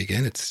started early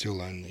again, it's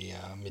still only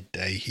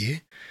midday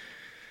here.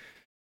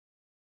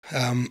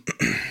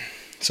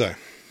 So,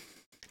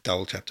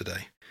 double chapter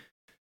day.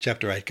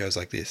 Chapter 8 goes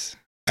like this.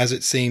 As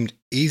it seemed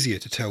easier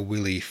to tell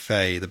Willie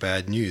Fay the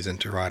bad news than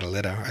to write a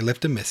letter, I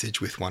left a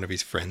message with one of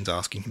his friends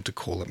asking him to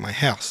call at my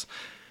house.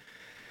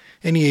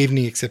 Any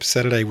evening except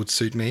Saturday would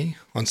suit me.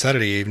 On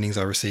Saturday evenings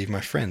I received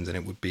my friends, and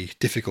it would be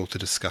difficult to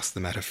discuss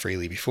the matter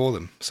freely before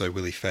them. So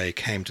Willie Fay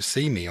came to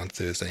see me on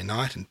Thursday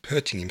night, and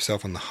perching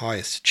himself on the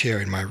highest chair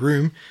in my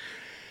room,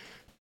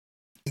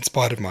 in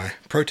spite of my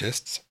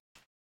protests,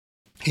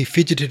 he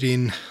fidgeted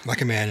in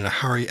like a man in a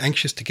hurry,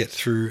 anxious to get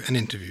through an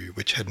interview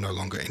which had no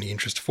longer any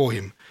interest for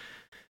him.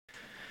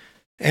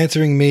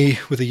 Answering me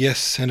with a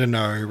yes and a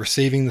no,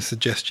 receiving the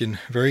suggestion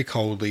very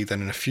coldly that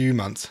in a few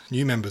months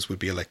new members would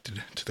be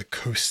elected to the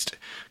Coast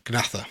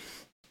Gnatha.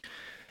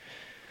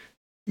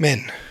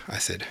 Men, I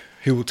said,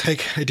 who will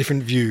take a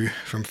different view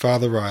from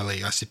Father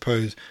Riley. I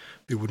suppose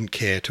we wouldn't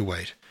care to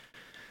wait.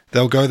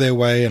 They'll go their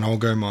way and I'll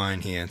go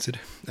mine, he answered,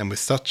 and with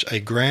such a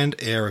grand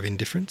air of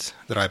indifference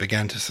that I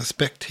began to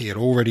suspect he had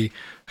already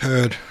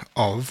heard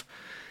of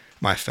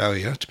my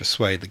failure to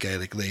persuade the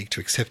Gaelic League to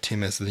accept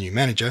him as the new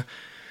manager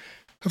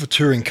of a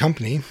touring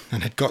company,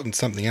 and had gotten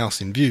something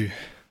else in view.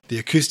 The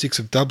acoustics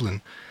of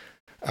Dublin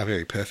are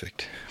very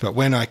perfect, but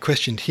when I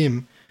questioned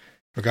him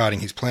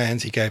regarding his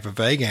plans, he gave a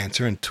vague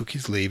answer and took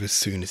his leave as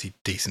soon as he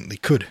decently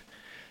could.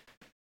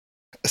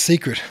 A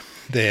secret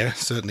there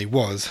certainly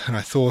was, and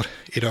I thought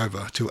it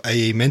over till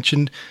A.E.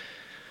 mentioned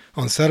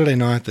on Saturday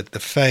night that the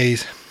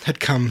Fays had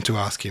come to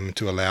ask him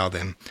to allow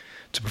them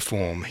to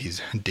perform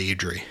his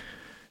Deirdre.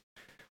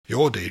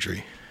 Your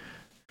Deirdre.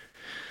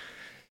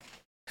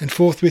 And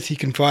forthwith he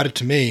confided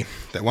to me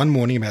that one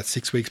morning about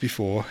 6 weeks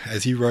before,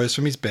 as he rose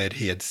from his bed,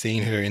 he had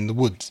seen her in the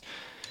woods,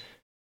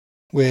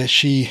 where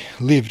she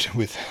lived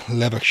with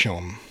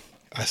Leversham.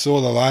 I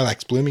saw the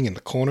lilacs blooming in the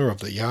corner of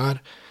the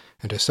yard,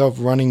 and herself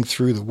running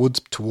through the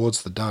woods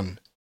towards the dun.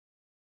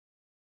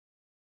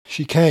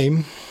 She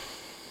came,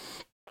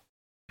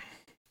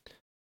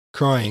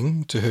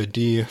 crying to her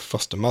dear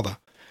foster mother,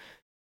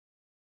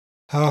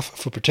 half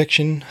for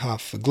protection,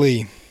 half for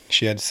glee.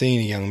 She had seen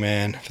a young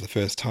man for the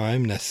first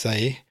time,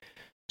 Nassay,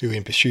 who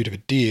in pursuit of a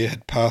deer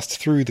had passed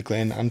through the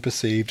glen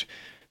unperceived,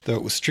 though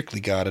it was strictly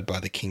guarded by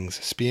the king's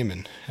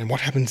spearmen. And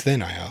what happens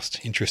then, I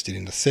asked, interested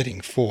in the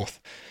setting forth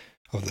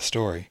of the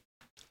story.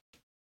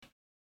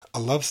 A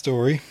love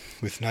story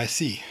with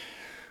Nassay,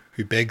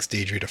 who begs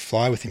Deirdre to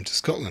fly with him to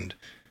Scotland,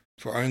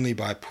 for only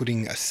by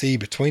putting a sea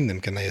between them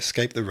can they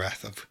escape the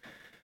wrath of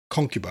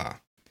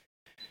Concubar.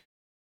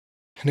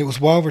 And it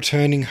was while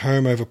returning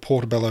home over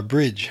Portobello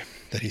Bridge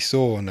that he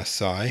saw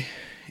Nassay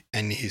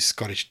and his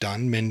Scottish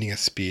dun mending a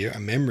spear, a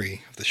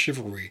memory of the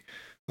chivalry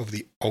of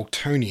the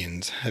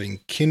Ultonians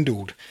having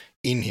kindled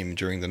in him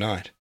during the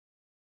night.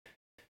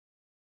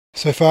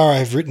 So far I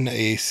have written,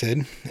 he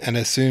said, and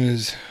as soon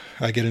as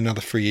I get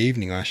another free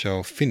evening I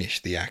shall finish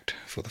the act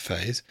for the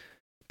Fays.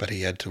 But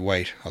he had to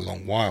wait a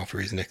long while for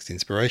his next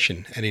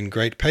inspiration, and in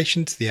great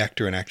patience the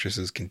actor and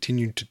actresses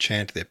continued to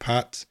chant their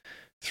parts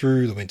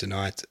through the winter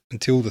nights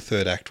until the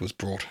third act was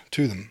brought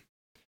to them.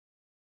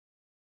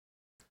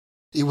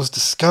 It was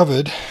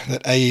discovered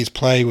that A.E.'s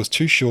play was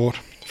too short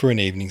for an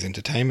evening's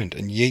entertainment,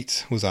 and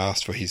Yeats was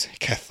asked for his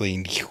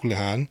Kathleen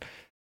Houlihan.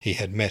 He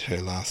had met her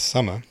last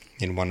summer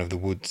in one of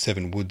the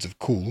 7 woods of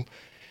Cool,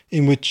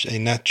 in which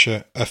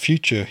a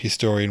future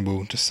historian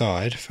will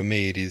decide. For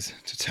me it is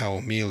to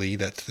tell merely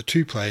that the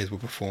 2 plays were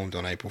performed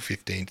on April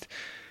 15th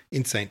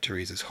in St.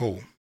 Teresa's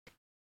Hall,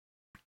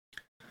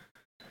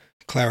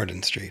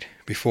 Clarendon Street,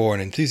 before an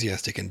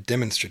enthusiastic and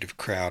demonstrative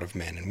crowd of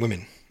men and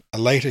women. A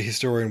later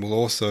historian will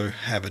also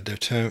have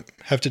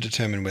to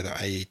determine whether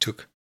A.E.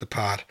 took the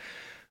part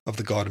of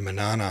the god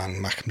Manannán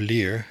mac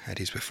Lir at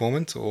his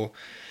performance, or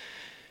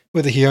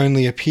whether he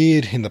only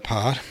appeared in the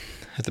part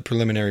at the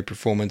preliminary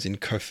performance in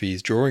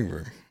Kofi's drawing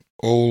room.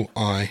 All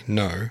I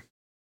know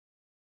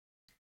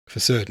for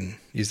certain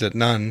is that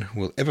none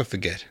will ever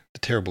forget the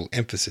terrible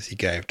emphasis he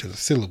gave to the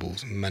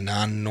syllables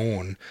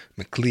Manannán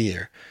mac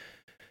Lir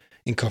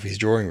in Kofi's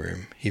drawing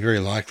room. He very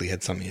likely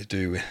had something to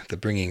do with the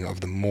bringing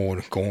of the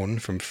Maud Gorn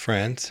from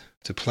France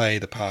to play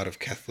the part of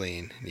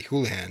Kathleen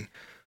Houlihan,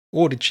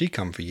 or did she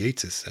come for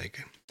Yeats's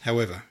sake?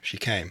 However, she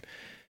came,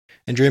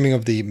 and dreaming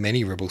of the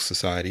many rebel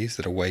societies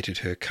that awaited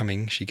her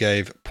coming, she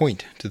gave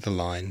point to the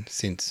line,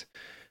 since,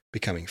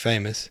 becoming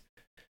famous,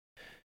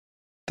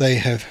 "They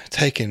have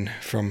taken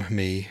from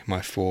me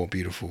my 4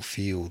 beautiful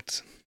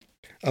fields,"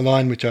 a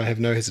line which I have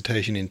no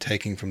hesitation in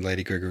taking from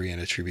Lady Gregory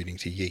and attributing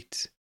to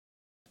Yeats.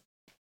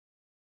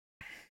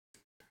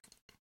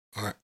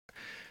 Alright,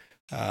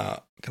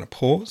 going to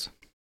pause.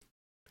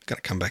 Going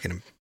to come back in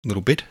a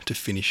little bit to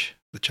finish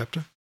the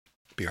chapter.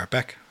 Be right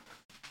back.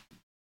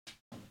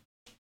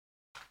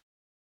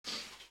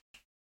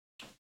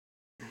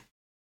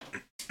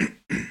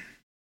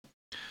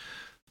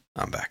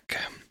 I'm back.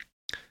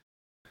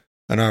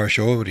 An Irish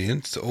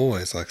audience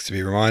always likes to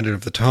be reminded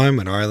of the time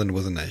when Ireland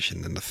was a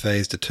nation, and the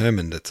Fays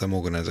determined that some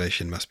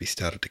organisation must be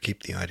started to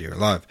keep the idea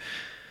alive.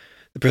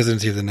 The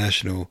presidency of the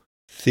National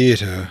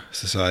Theatre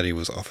Society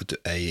was offered to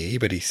A.E.,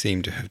 but he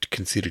seemed to have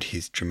considered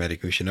his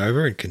dramatic mission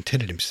over and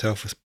contented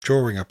himself with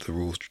drawing up the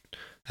rules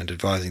and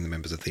advising the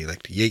members of the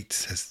elect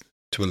Yeats as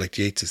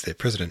their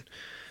president.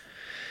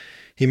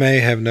 He may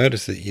have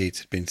noticed that Yeats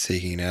had been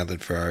seeking an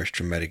outlet for Irish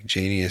dramatic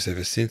genius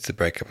ever since the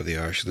break-up of the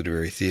Irish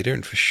Literary Theatre,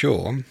 and for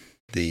sure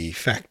The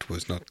fact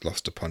was not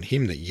lost upon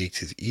him that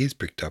Yeats's ears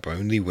pricked up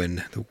only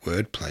when the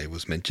word play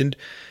was mentioned,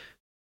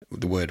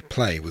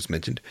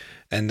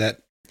 and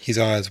that his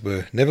eyes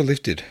were never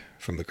lifted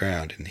from the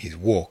ground in his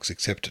walks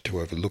except to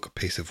overlook a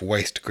piece of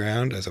waste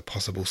ground as a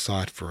possible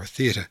site for a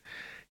theatre.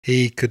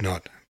 He could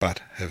not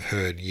but have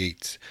heard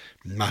Yeats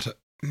mutter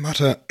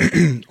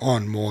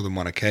on more than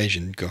one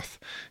occasion, Goethe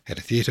had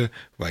a theatre,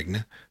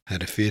 Wagner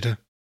had a theatre,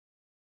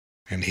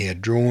 and he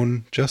had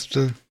drawn just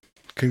the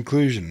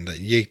conclusion that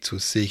Yeats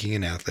was seeking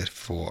an outlet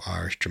for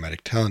Irish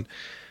dramatic talent,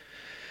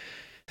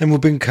 and will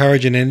bring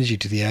courage and energy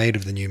to the aid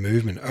of the new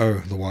movement. Oh,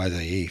 the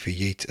wiser ye, for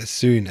Yeats, as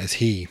soon as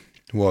he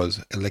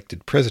was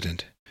elected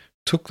president,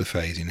 took the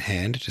phase in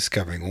hand,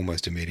 discovering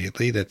almost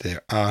immediately that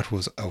their art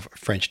was of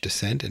French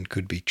descent and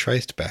could be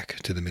traced back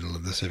to the middle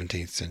of the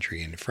 17th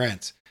century in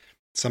France.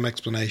 Some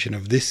explanation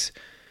of this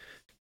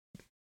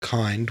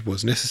kind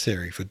was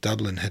necessary, for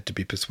Dublin had to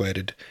be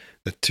persuaded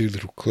that two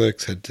little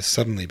clerks had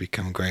suddenly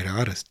become great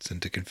artists,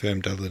 and to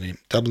confirm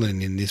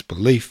Dublin in this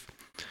belief,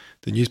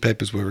 the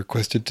newspapers were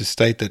requested to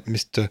state that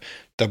Mr.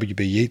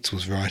 W.B. Yeats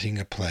was writing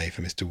a play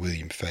for Mr.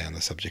 William Fay on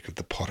the subject of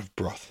the pot of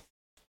broth.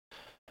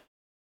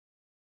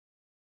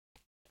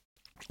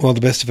 While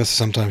the best of us are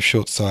sometimes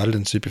short-sighted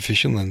and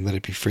superficial, and let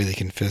it be freely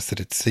confessed that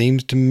it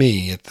seemed to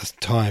me at the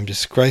time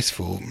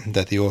disgraceful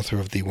that the author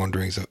of The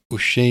Wanderings of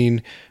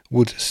Usheen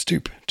would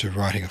stoop to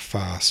writing a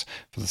farce,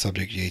 for the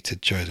subject Yeats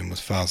had chosen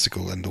was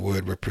farcical, and the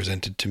word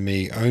represented to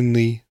me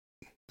only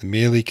the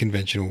merely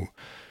conventional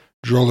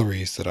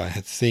drolleries that I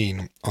had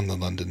seen on the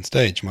London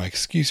stage. My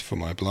excuse for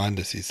my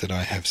blindness is that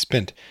I have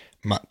spent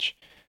much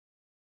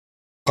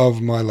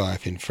of my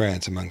life in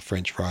France among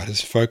French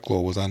writers.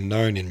 Folklore was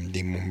unknown in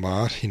the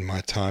Montmartre in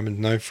my time, and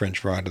no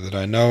French writer that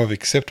I know of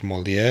except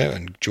Molière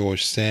and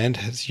George Sand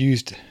has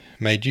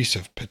made use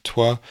of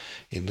patois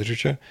in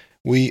literature.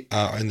 We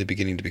are only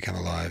beginning to become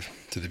alive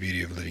to the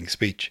beauty of living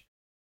speech,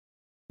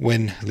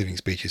 when living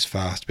speech is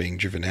fast being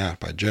driven out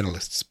by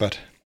journalists. But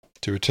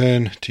to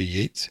return to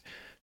Yeats,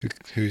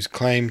 whose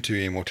claim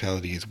to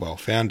immortality is well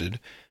founded,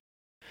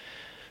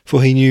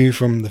 for he knew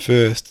from the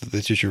first that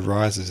literature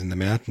rises in the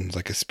mountains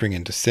like a spring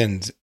and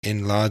descends,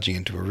 enlarging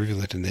into a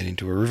rivulet and then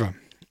into a river.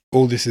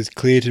 All this is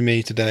clear to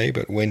me today,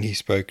 but when he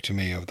spoke to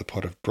me of the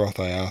pot of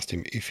broth, I asked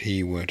him if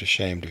he weren't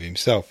ashamed of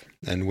himself,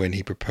 and when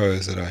he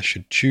proposed that I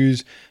should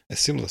choose a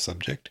similar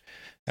subject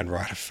and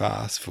write a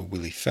farce for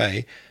Willie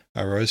Fay,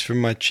 I rose from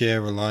my chair,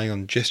 relying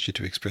on gesture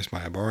to express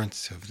my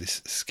abhorrence of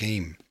this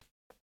scheme.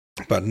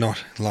 But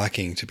not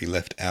liking to be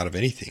left out of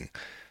anything,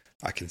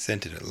 I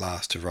consented at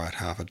last to write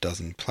half a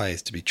dozen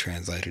plays to be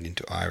translated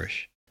into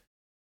Irish.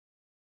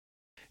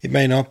 It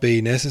may not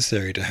be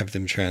necessary to have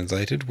them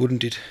translated.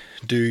 Wouldn't it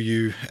do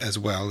you as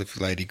well if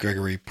Lady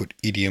Gregory put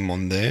idiom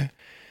on there?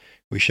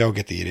 We shall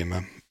get the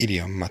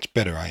idiom much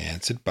better, I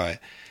answered, by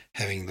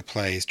having the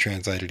plays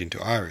translated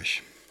into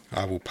Irish.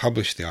 I will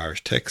publish the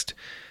Irish text,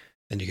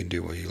 and you can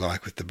do what you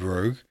like with the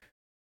brogue.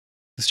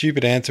 The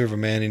stupid answer of a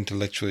man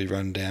intellectually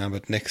run down,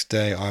 but next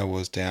day I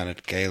was down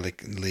at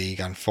Gaelic League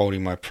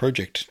unfolding my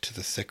project to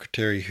the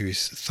secretary, who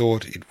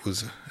thought it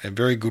was a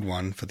very good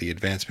one for the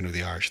advancement of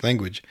the Irish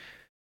language,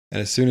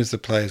 and as soon as the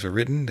plays were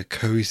written, the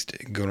Coast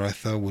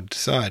Garatha would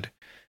decide.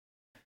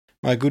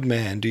 My good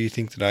man, do you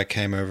think that I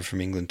came over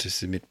from England to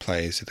submit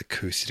plays to the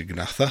Coast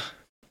Garatha?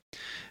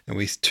 And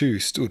we two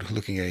stood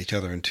looking at each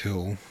other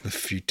until the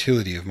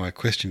futility of my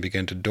question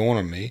began to dawn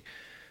on me.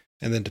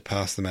 And then, to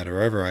pass the matter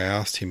over, I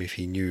asked him if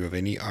he knew of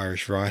any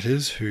Irish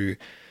writers who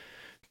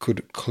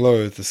could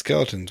clothe the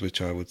skeletons which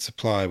I would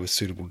supply with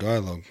suitable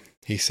dialogue.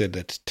 He said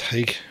that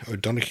Tate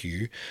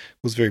O'Donoghue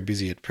was very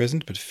busy at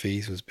present, but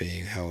fees was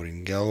being held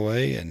in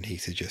Galway, and he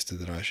suggested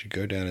that I should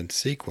go down and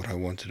seek what I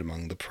wanted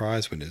among the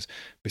prize winners.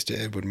 Mr.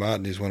 Edward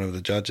Martin is one of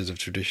the judges of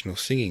traditional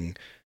singing.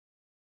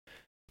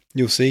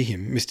 You'll see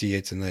him. Mr.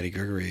 Yeats and Lady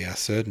Gregory are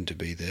certain to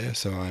be there,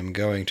 so I am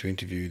going to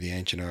interview the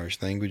ancient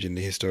Irish language in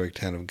the historic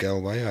town of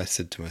Galway, I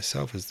said to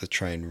myself as the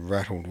train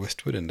rattled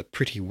westward, and the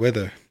pretty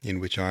weather in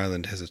which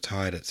Ireland has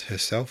attired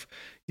herself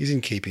is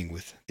in keeping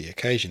with the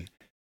occasion.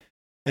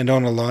 And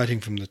on alighting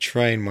from the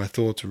train, my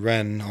thoughts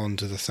ran on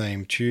to the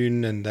same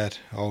tune, and that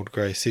old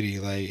grey city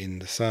lay in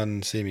the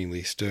sun,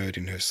 seemingly stirred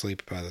in her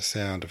sleep by the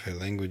sound of her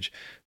language,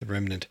 the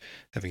remnant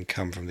having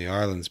come from the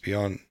islands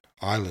beyond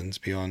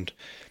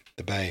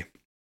the bay.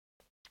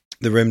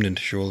 The remnant,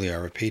 surely, I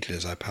repeated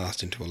as I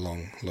passed into a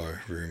long, low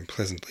room,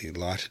 pleasantly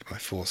lighted by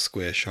 4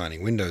 square,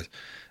 shining windows.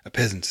 A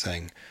peasant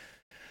sang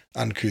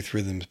uncouth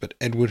rhythms, but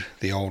Edward,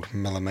 the old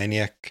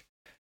melomaniac,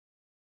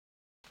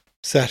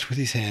 sat with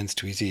his hands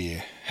to his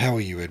ear. How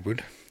are you,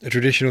 Edward? A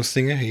traditional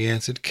singer, he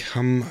answered,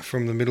 come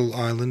from the middle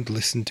island,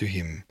 listen to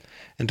him.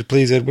 And to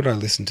please Edward, I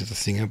listened to the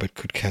singer, but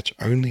could catch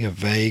only a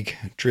vague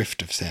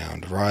drift of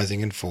sound,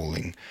 rising and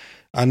falling,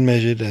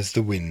 unmeasured as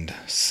the wind,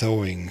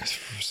 soughing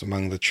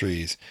among the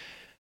trees,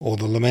 or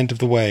the lament of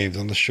the waves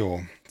on the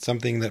shore,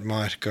 something that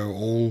might go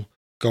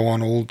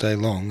on all day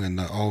long, and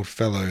the old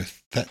fellow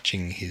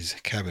thatching his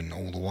cabin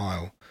all the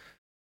while.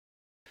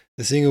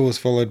 The singer was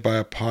followed by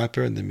a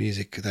piper, and the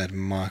music that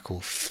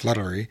Michael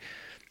Fluttery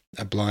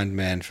a blind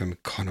man from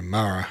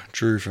Connemara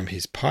drew from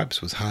his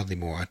pipes was hardly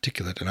more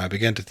articulate, and I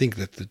began to think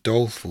that the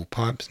doleful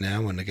pipes,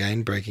 now and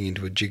again breaking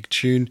into a jig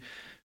tune,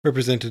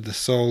 represented the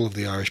soul of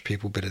the Irish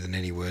people better than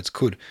any words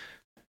could,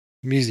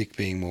 music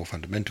being more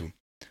fundamental.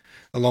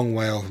 A long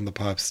wail from the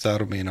pipes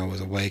startled me, and I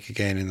was awake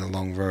again in the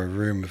long row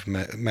room of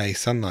May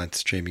sunlight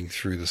streaming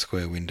through the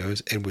square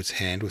windows. Edward's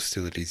hand was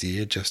still at his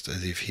ear, just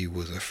as if he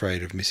was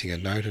afraid of missing a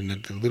note, and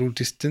at a little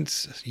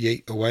distance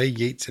away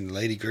Yeats and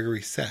Lady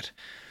Gregory sat,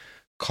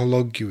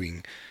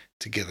 colloguing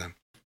together,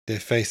 their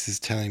faces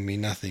telling me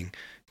nothing.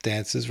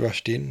 Dancers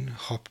rushed in,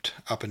 hopped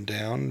up and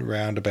down,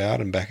 round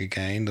about and back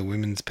again, the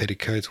women's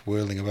petticoats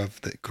whirling above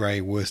the grey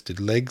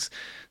worsted legs,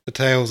 the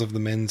tails of the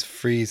men's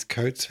frieze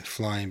coats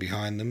flying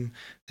behind them,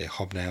 their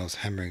hobnails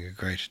hammering a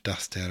great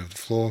dust out of the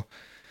floor.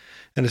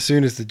 And as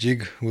soon as the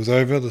jig was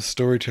over, the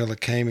storyteller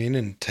came in,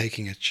 and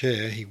taking a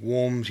chair, he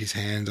warmed his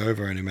hands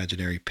over an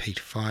imaginary peat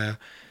fire,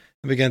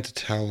 and began to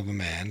tell of a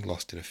man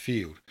lost in a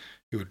field,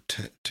 who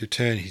had to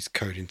turn his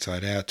coat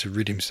inside out to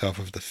rid himself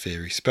of the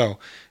fairy spell,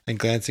 and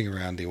glancing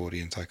around the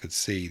audience I could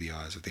see the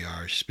eyes of the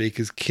Irish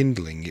speakers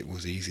kindling. It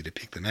was easy to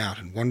pick them out,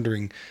 and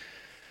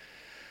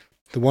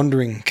the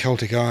wandering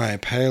Celtic eye,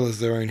 pale as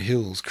their own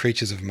hills,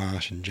 creatures of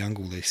marsh and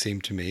jungle, they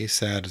seemed to me,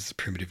 sad as the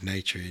primitive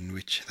nature in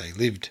which they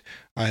lived.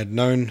 I had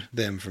known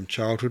them from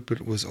childhood,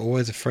 but was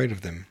always afraid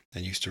of them,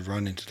 and used to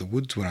run into the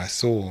woods when I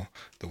saw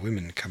the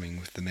women coming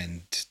with the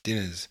men's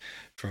dinners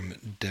from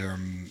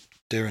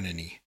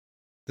Derreneny.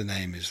 The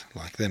name is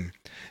like them,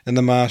 and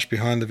the marsh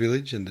behind the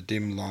village and the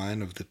dim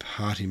line of the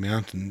Partry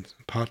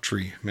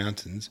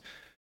Mountains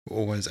were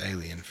always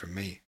alien from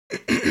me.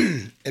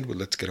 Edward,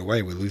 let's get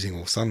away, we're losing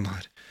all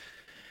sunlight.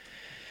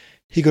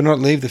 He could not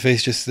leave the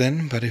feast just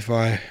then, but if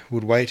I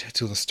would wait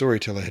till the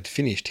storyteller had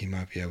finished, he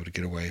might be able to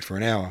get away for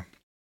an hour.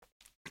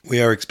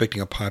 We are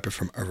expecting a piper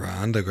from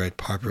Iran, the great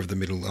piper of the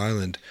Middle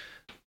Island,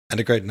 and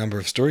a great number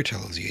of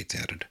storytellers, Yeats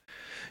added.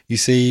 You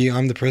see,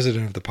 I'm the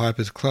president of the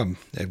Pipers' Club,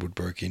 Edward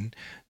broke in.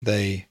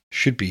 They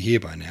should be here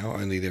by now,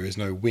 only there is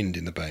no wind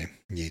in the bay,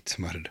 Yeats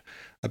muttered.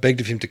 I begged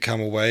of him to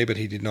come away, but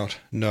he did not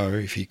know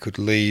if he could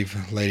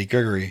leave Lady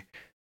Gregory.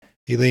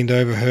 He leaned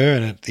over her,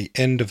 and at the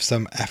end of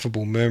some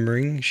affable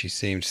murmuring, she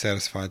seemed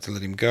satisfied to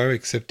let him go,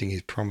 accepting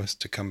his promise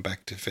to come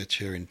back to fetch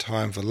her in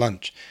time for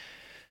lunch,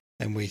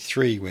 and we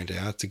three went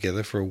out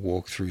together for a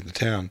walk through the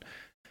town.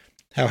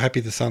 How happy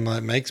the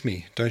sunlight makes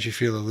me. Don't you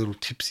feel a little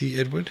tipsy,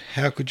 Edward?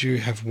 How could you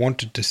have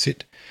wanted to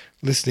sit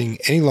listening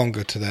any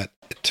longer to that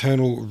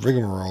eternal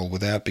rigmarole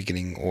without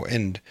beginning or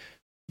end?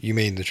 You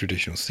mean the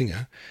traditional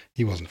singer.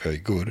 He wasn't very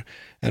good,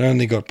 and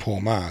only got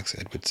poor marks,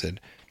 Edward said.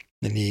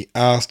 And he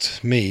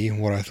asked me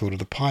what I thought of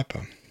the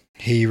piper.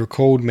 He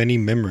recalled many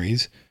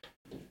memories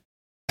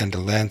and a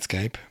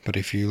landscape, but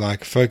if you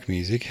like folk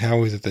music,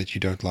 how is it that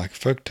you don't like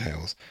folk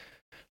tales?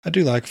 I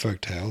do like folk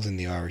tales in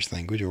the Irish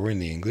language or in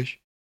the English.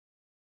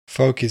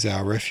 Folk is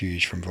our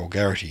refuge from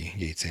vulgarity,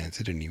 Yeats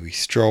answered, and we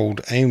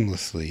strolled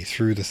aimlessly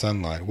through the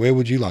sunlight. Where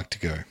would you like to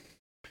go?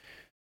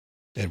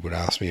 Edward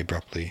asked me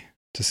abruptly.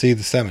 To see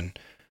the salmon.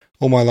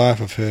 All my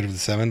life I've heard of the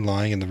salmon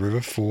lying in the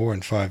river 4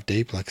 and 5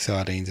 deep like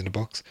sardines in a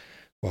box.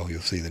 Well,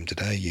 you'll see them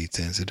today, Yeats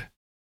answered.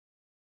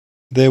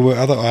 There were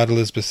other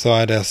idlers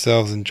beside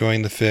ourselves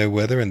enjoying the fair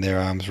weather, and their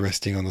arms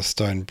resting on the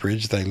stone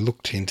bridge. They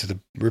looked into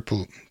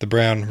the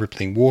brown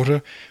rippling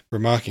water,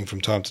 remarking from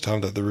time to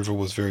time that the river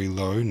was very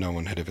low, no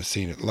one had ever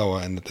seen it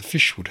lower, and that the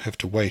fish would have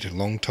to wait a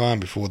long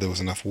time before there was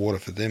enough water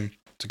for them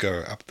to go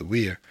up the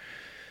weir.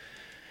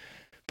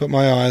 But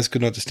my eyes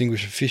could not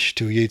distinguish a fish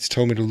till Yeats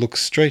told me to look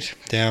straight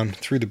down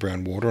through the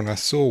brown water, and I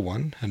saw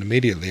one, and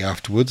immediately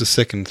afterwards a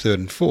second, third,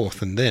 and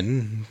fourth, and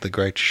then the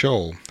great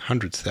shoal,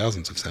 hundreds,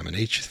 thousands of salmon,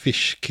 each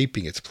fish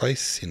keeping its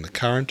place in the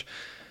current,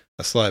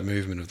 a slight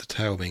movement of the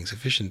tail being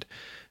sufficient,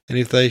 and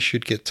if they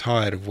should get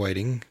tired of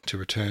waiting to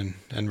return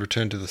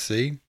to the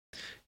sea.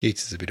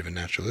 Yeats is a bit of a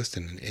naturalist,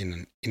 and in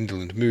an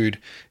indolent mood,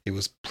 it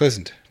was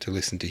pleasant to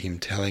listen to him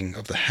telling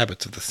of the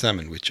habits of the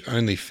salmon, which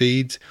only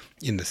feeds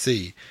in the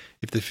sea.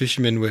 If the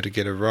fishermen were to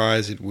get a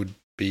rise, it would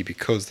be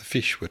because the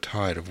fish were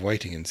tired of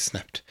waiting and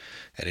snapped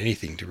at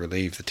anything to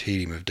relieve the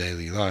tedium of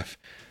daily life.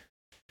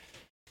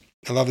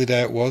 A lovely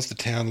day it was, the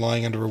town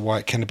lying under a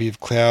white canopy of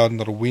cloud,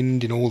 not a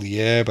wind in all the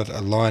air, but a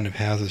line of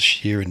houses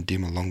sheer and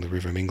dim along the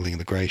river mingling in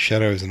the grey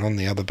shadows, and on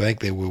the other bank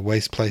there were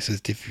waste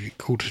places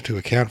difficult to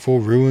account for,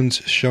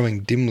 ruins showing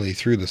dimly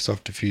through the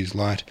soft diffused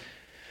light,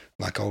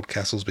 like old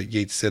castles, but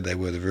Yeats said they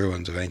were the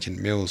ruins of ancient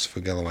mills,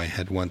 for Galloway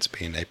had once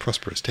been a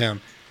prosperous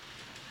town.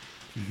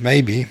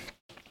 Maybe,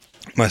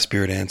 my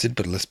spirit answered,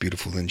 but less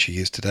beautiful than she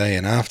is today,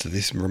 and after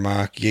this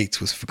remark Yeats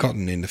was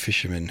forgotten in the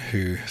fisherman,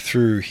 who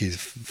threw his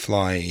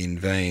fly in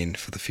vain,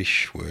 for the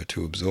fish were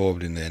too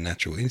absorbed in their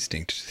natural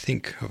instinct to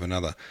think of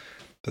another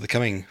but the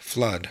coming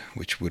flood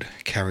which would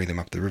carry them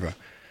up the river.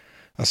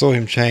 I saw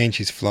him change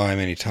his fly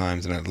many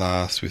times, and at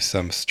last, with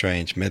some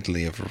strange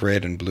medley of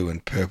red and blue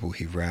and purple,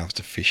 he roused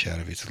a fish out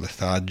of its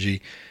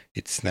lethargy.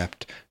 It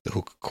snapped, the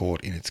hook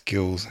caught in its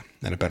gills,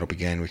 and a battle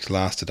began which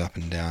lasted up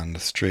and down the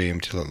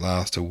stream till at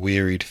last a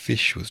wearied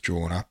fish was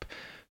drawn up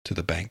to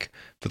the bank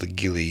for the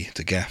gilly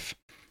to gaff.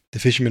 The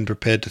fisherman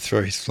prepared to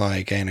throw his fly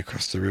again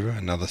across the river.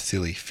 Another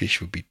silly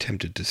fish would be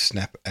tempted to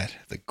snap at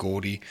the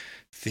gaudy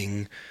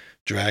thing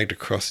dragged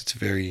across its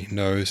very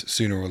nose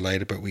sooner or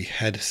later, but we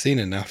had seen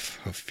enough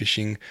of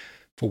fishing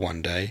for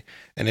one day,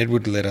 and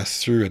Edward led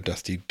us through a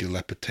dusty,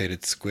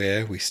 dilapidated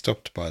square. We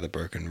stopped by the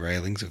broken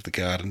railings of the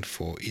garden,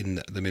 for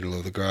in the middle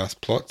of the grass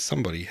plot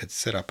somebody had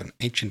set up an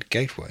ancient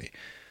gateway,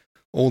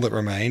 all that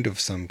remained of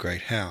some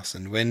great house,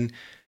 and when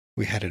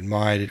we had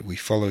admired it, we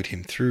followed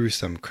him through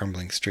some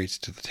crumbling streets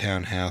to the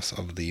town house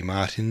of the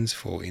Martins,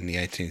 for in the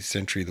 18th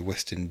century the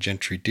western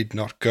gentry did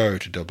not go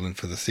to Dublin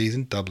for the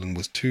season. Dublin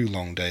was 2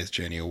 long days'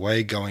 journey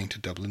away. Going to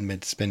Dublin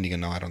meant spending a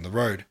night on the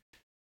road.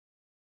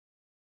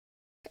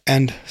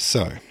 And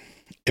so,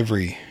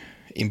 every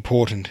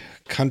important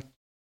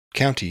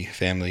county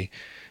family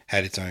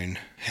had its own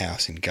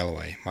house in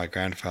Galloway. My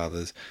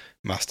grandfathers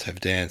must have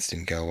danced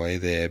in Galway,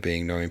 there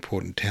being no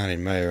important town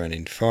in Mayo, and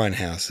in fine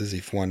houses,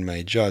 if one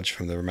may judge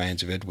from the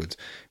remains of Edwards.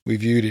 We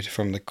viewed it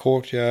from the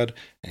courtyard,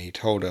 and he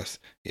told us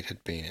it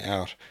had been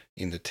out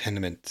in the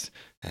tenements,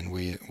 and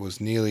was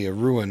nearly a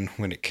ruin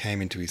when it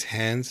came into his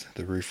hands.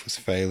 The roof was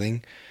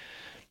failing.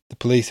 The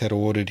police had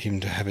ordered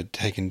him to have it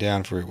taken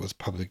down, for it was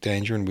public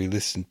danger, and we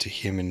listened to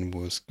him, and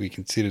we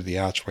considered the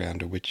archway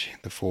under which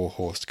the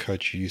 4-horsed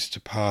coach used to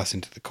pass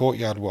into the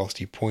courtyard, whilst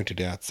he pointed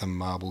out some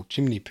marble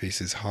chimney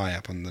pieces high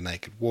up on the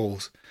naked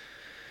walls,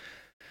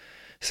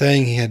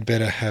 saying he had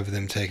better have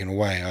them taken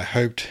away. I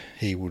hoped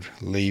he would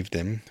leave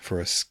them,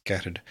 for a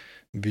scattered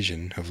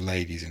vision of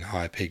ladies in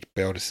high-peaked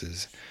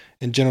beltises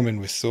and gentlemen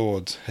with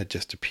swords had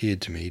just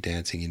appeared to me,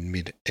 dancing in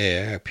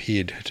mid-air,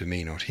 appeared to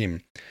me, not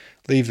him.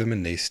 Leave them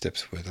in these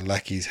steps where the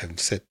lackeys have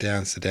set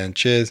down sedan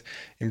chairs,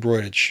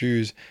 embroidered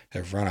shoes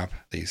have run up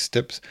these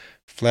steps,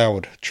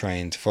 flowered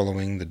trains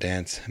following the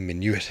dance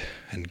minuet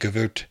and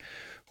gavotte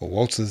or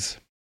waltzes,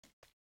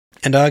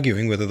 and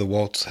arguing whether the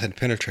waltz had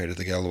penetrated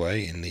the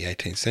Galloway in the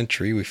 18th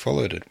century, we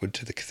followed Edward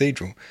to the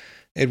cathedral.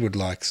 Edward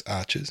likes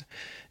arches,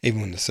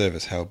 even when the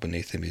service held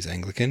beneath him is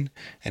Anglican,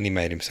 and he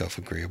made himself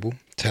agreeable,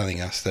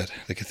 telling us that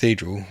the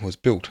cathedral was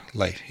built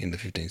late in the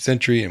 15th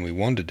century, and we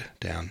wandered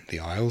down the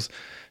aisles,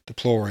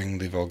 deploring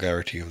the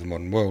vulgarity of the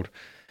modern world.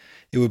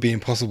 It would be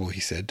impossible, he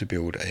said, to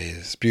build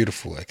as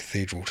beautiful a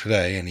cathedral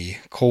today, and he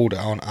called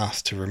on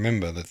us to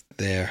remember that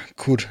there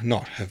could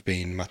not have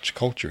been much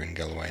culture in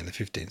Galloway in the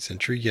 15th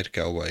century, yet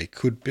Galway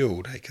could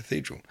build a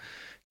cathedral.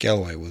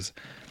 Galway was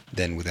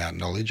then without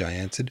knowledge, I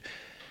answered.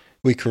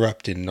 We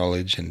corrupt in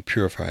knowledge and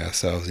purify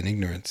ourselves in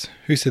ignorance.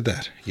 Who said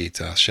that?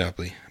 Yeats asked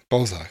sharply.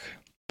 Balzac.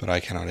 But I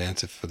cannot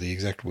answer for the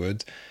exact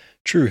words.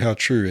 True, how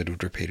true,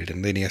 Edward repeated,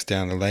 and leading us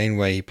down the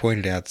laneway he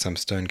pointed out some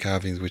stone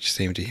carvings which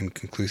seemed to him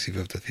conclusive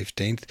of the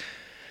 15th,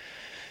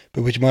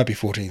 but which might be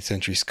 14th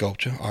century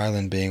sculpture,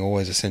 Ireland being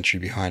always a century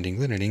behind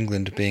England, and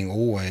England being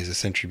always a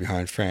century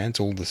behind France.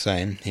 All the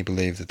same, he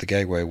believed that the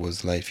gateway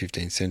was late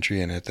 15th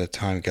century, and at that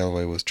time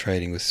Galway was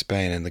trading with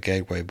Spain, and the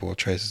gateway bore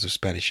traces of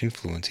Spanish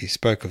influence. He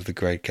spoke of the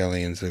great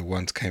galleons that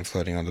once came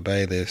floating on the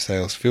bay, their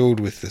sails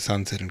filled with the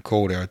sunset, and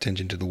called our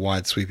attention to the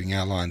wide sweeping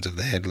outlines of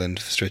the headland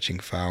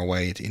stretching far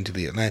away into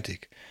the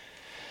Atlantic.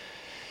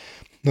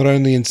 Not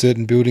only in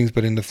certain buildings,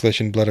 but in the flesh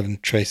and blood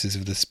of traces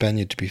of the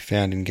Spaniard to be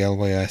found in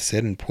Galway, I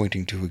said, and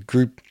pointing to a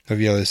group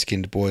of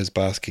yellow-skinned boys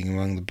basking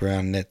among the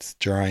brown nets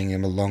drying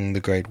them along the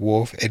great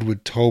wharf.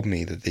 Edward told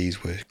me that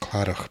these were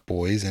Clydach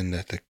boys, and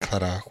that the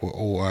Clydach were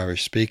all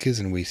Irish speakers,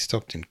 and we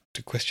stopped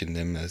to question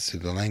them as to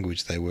the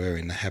language they were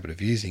in the habit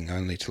of using,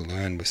 only to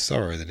learn with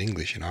sorrow that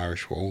English and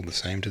Irish were all the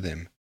same to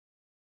them.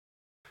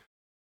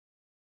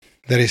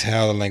 That is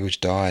how the language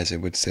dies,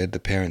 Edward said. The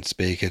parents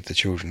speak it, the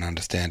children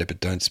understand it, but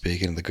don't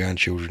speak it, and the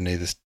grandchildren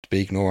neither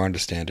speak nor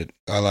understand it.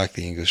 I like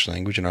the English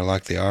language, and I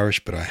like the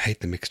Irish, but I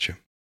hate the mixture.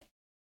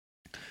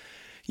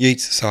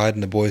 Yeats sighed,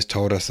 and the boys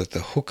told us that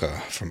the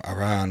hooker from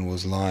Iran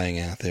was lying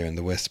out there in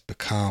the west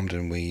becalmed,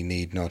 and we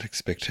need not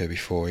expect her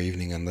before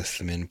evening unless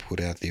the men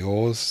put out the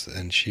oars,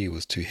 and she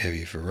was too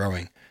heavy for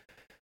rowing.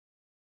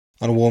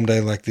 On a warm day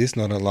like this,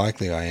 not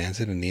unlikely, I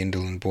answered, and the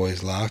indolent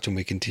boys laughed, and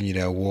we continued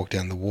our walk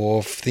down the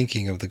wharf,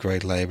 thinking of the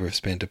great labour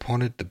spent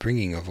upon it, the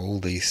bringing of all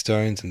these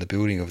stones, and the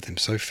building of them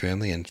so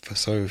firmly, and for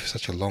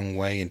such a long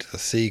way into the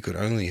sea, could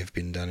only have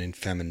been done in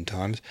famine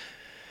times.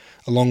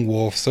 A long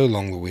wharf, so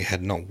long that we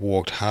had not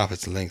walked half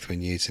its length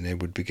when Yeats and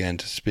Edward began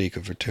to speak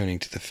of returning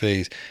to the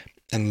Fees,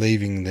 and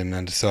leaving them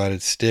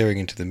undecided, staring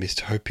into the mist,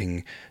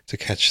 hoping to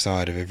catch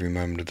sight of every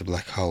moment of the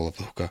black hull of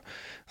the hooker.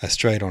 I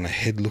strayed on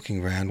ahead,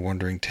 looking round,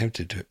 wondering,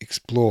 tempted to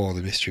explore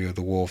the mystery of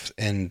the wharf's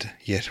end,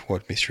 yet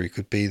what mystery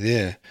could be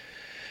there?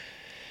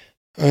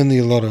 Only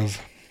a lot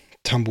of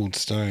tumbled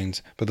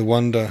stones, but the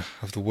wonder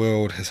of the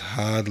world has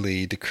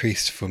hardly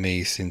decreased for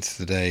me since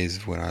the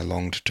days when I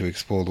longed to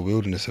explore the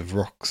wilderness of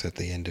rocks at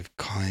the end of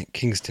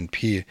Kingston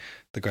Pier,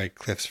 the great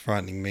clefts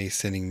frightening me,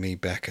 sending me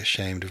back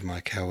ashamed of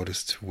my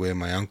cowardice to where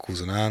my uncles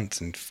and aunts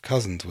and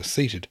cousins were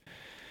seated.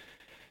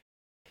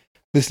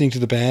 Listening to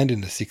the band in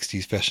the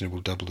 60s,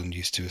 fashionable Dublin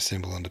used to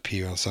assemble on the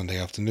pier on Sunday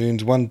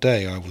afternoons. One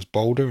day I was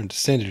bolder and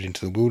descended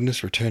into the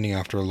wilderness, returning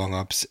after a long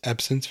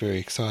absence, very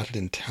excited,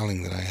 and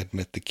telling that I had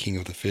met the king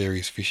of the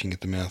fairies fishing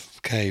at the mouth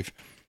of the cave.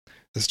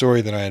 The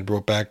story that I had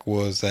brought back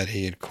was that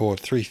he had caught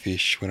 3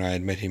 fish when I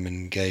had met him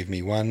and gave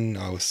me one.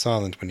 I was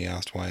silent when he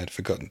asked why I had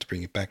forgotten to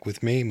bring it back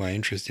with me, my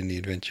interest in the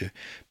adventure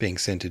being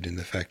centred in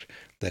the fact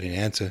that in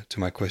answer to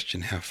my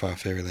question how far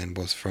Fairyland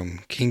was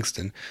from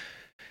Kingston,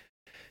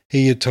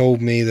 he had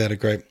told me that a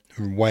great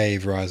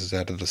wave rises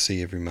out of the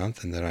sea every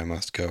month and that I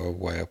must go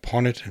away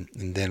upon it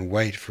and then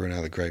wait for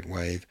another great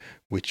wave,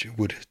 which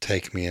would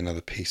take me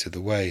another piece of the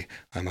way.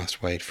 I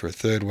must wait for a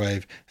third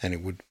wave, and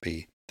it would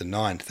be the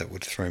 9th that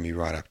would throw me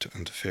right up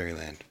onto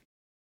Fairyland.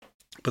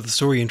 But the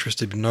story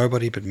interested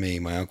nobody but me.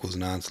 My uncles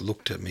and aunts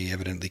looked at me,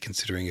 evidently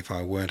considering if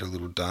I weren't a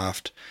little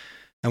daft,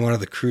 and one of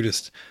the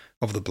crudest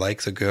of the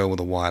Blakes, a girl with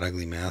a wide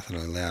ugly mouth and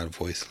a loud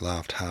voice,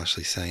 laughed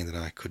harshly, saying that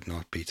I could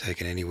not be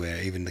taken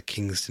anywhere, even the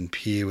Kingston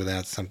Pier,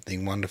 without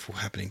something wonderful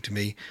happening to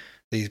me.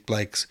 These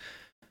Blakes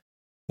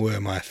were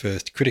my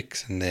first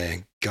critics, and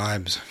their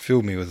gibes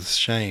filled me with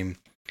shame.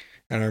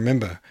 And I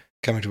remember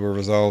coming to a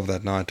resolve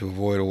that night to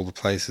avoid all the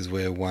places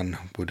where one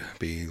would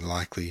be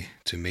likely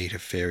to meet a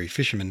fairy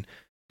fisherman,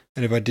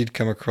 and if I did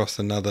come across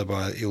another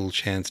by ill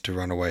chance to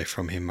run away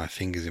from him, my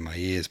fingers in my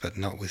ears. But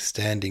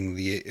notwithstanding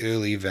the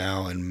early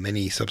vow and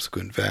many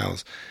subsequent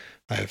vows,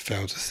 I have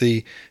failed to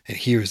see and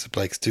hear as the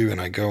Blakes do,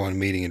 and I go on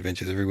meeting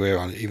adventures everywhere,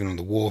 even on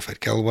the wharf at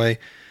Galloway,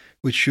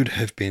 which should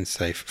have been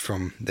safe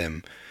from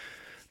them.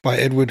 By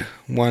Edward,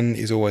 one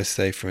is always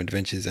safe from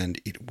adventures, and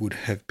it would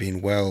have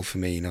been well for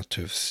me not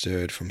to have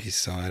stirred from his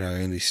side.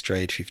 I only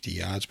strayed 50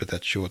 yards, but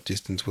that short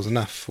distance was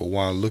enough, for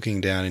while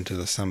looking down into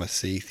the summer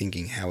sea,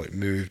 thinking how it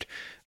moved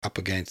up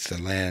against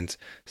the land's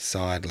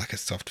side like a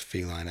soft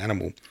feline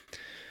animal,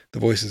 the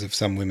voices of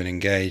some women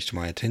engaged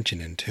my attention,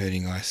 and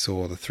turning I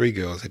saw the 3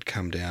 girls had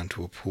come down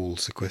to a pool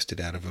sequestered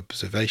out of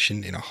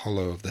observation in a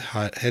hollow of the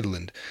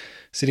headland.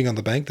 Sitting on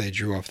the bank, they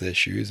drew off their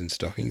shoes and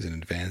stockings and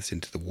advanced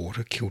into the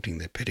water, kilting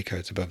their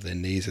petticoats above their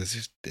knees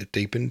as it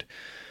deepened.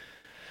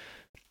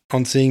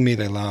 On seeing me,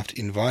 they laughed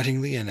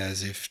invitingly, and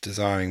as if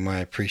desiring my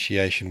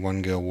appreciation,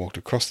 one girl walked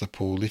across the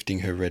pool, lifting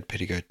her red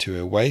petticoat to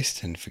her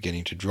waist, and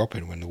forgetting to drop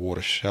it when the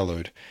water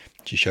shallowed.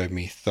 She showed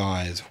me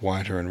thighs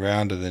whiter and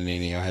rounder than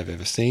any I have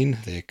ever seen.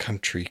 Their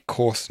country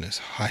coarseness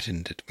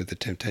heightened it with the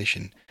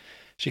temptation.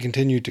 She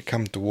continued to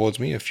come towards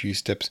me. A few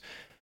steps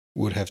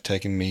would have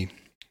taken me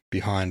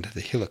behind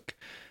the hillock.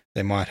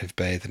 They might have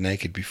bathed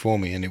naked before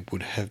me, and it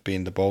would have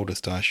been the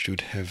boldest I should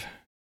have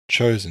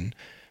chosen,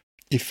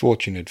 if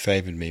fortune had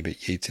favoured me.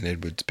 But Yeats and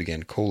Edwards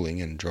began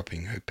calling, and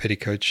dropping her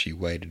petticoats, she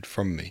waded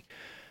from me.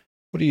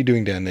 "What are you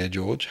doing down there,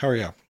 George?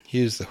 Hurry up.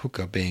 Here's the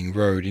hooker being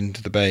rowed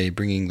into the bay,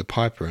 bringing the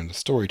piper and the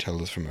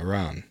storytellers from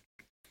Iran."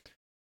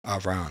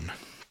 Iran,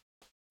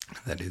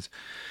 that is.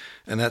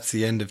 And that's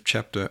the end of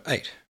chapter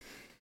 8.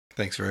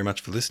 Thanks very much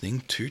for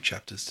listening. 2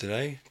 chapters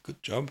today.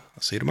 Good job.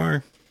 I'll see you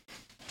tomorrow.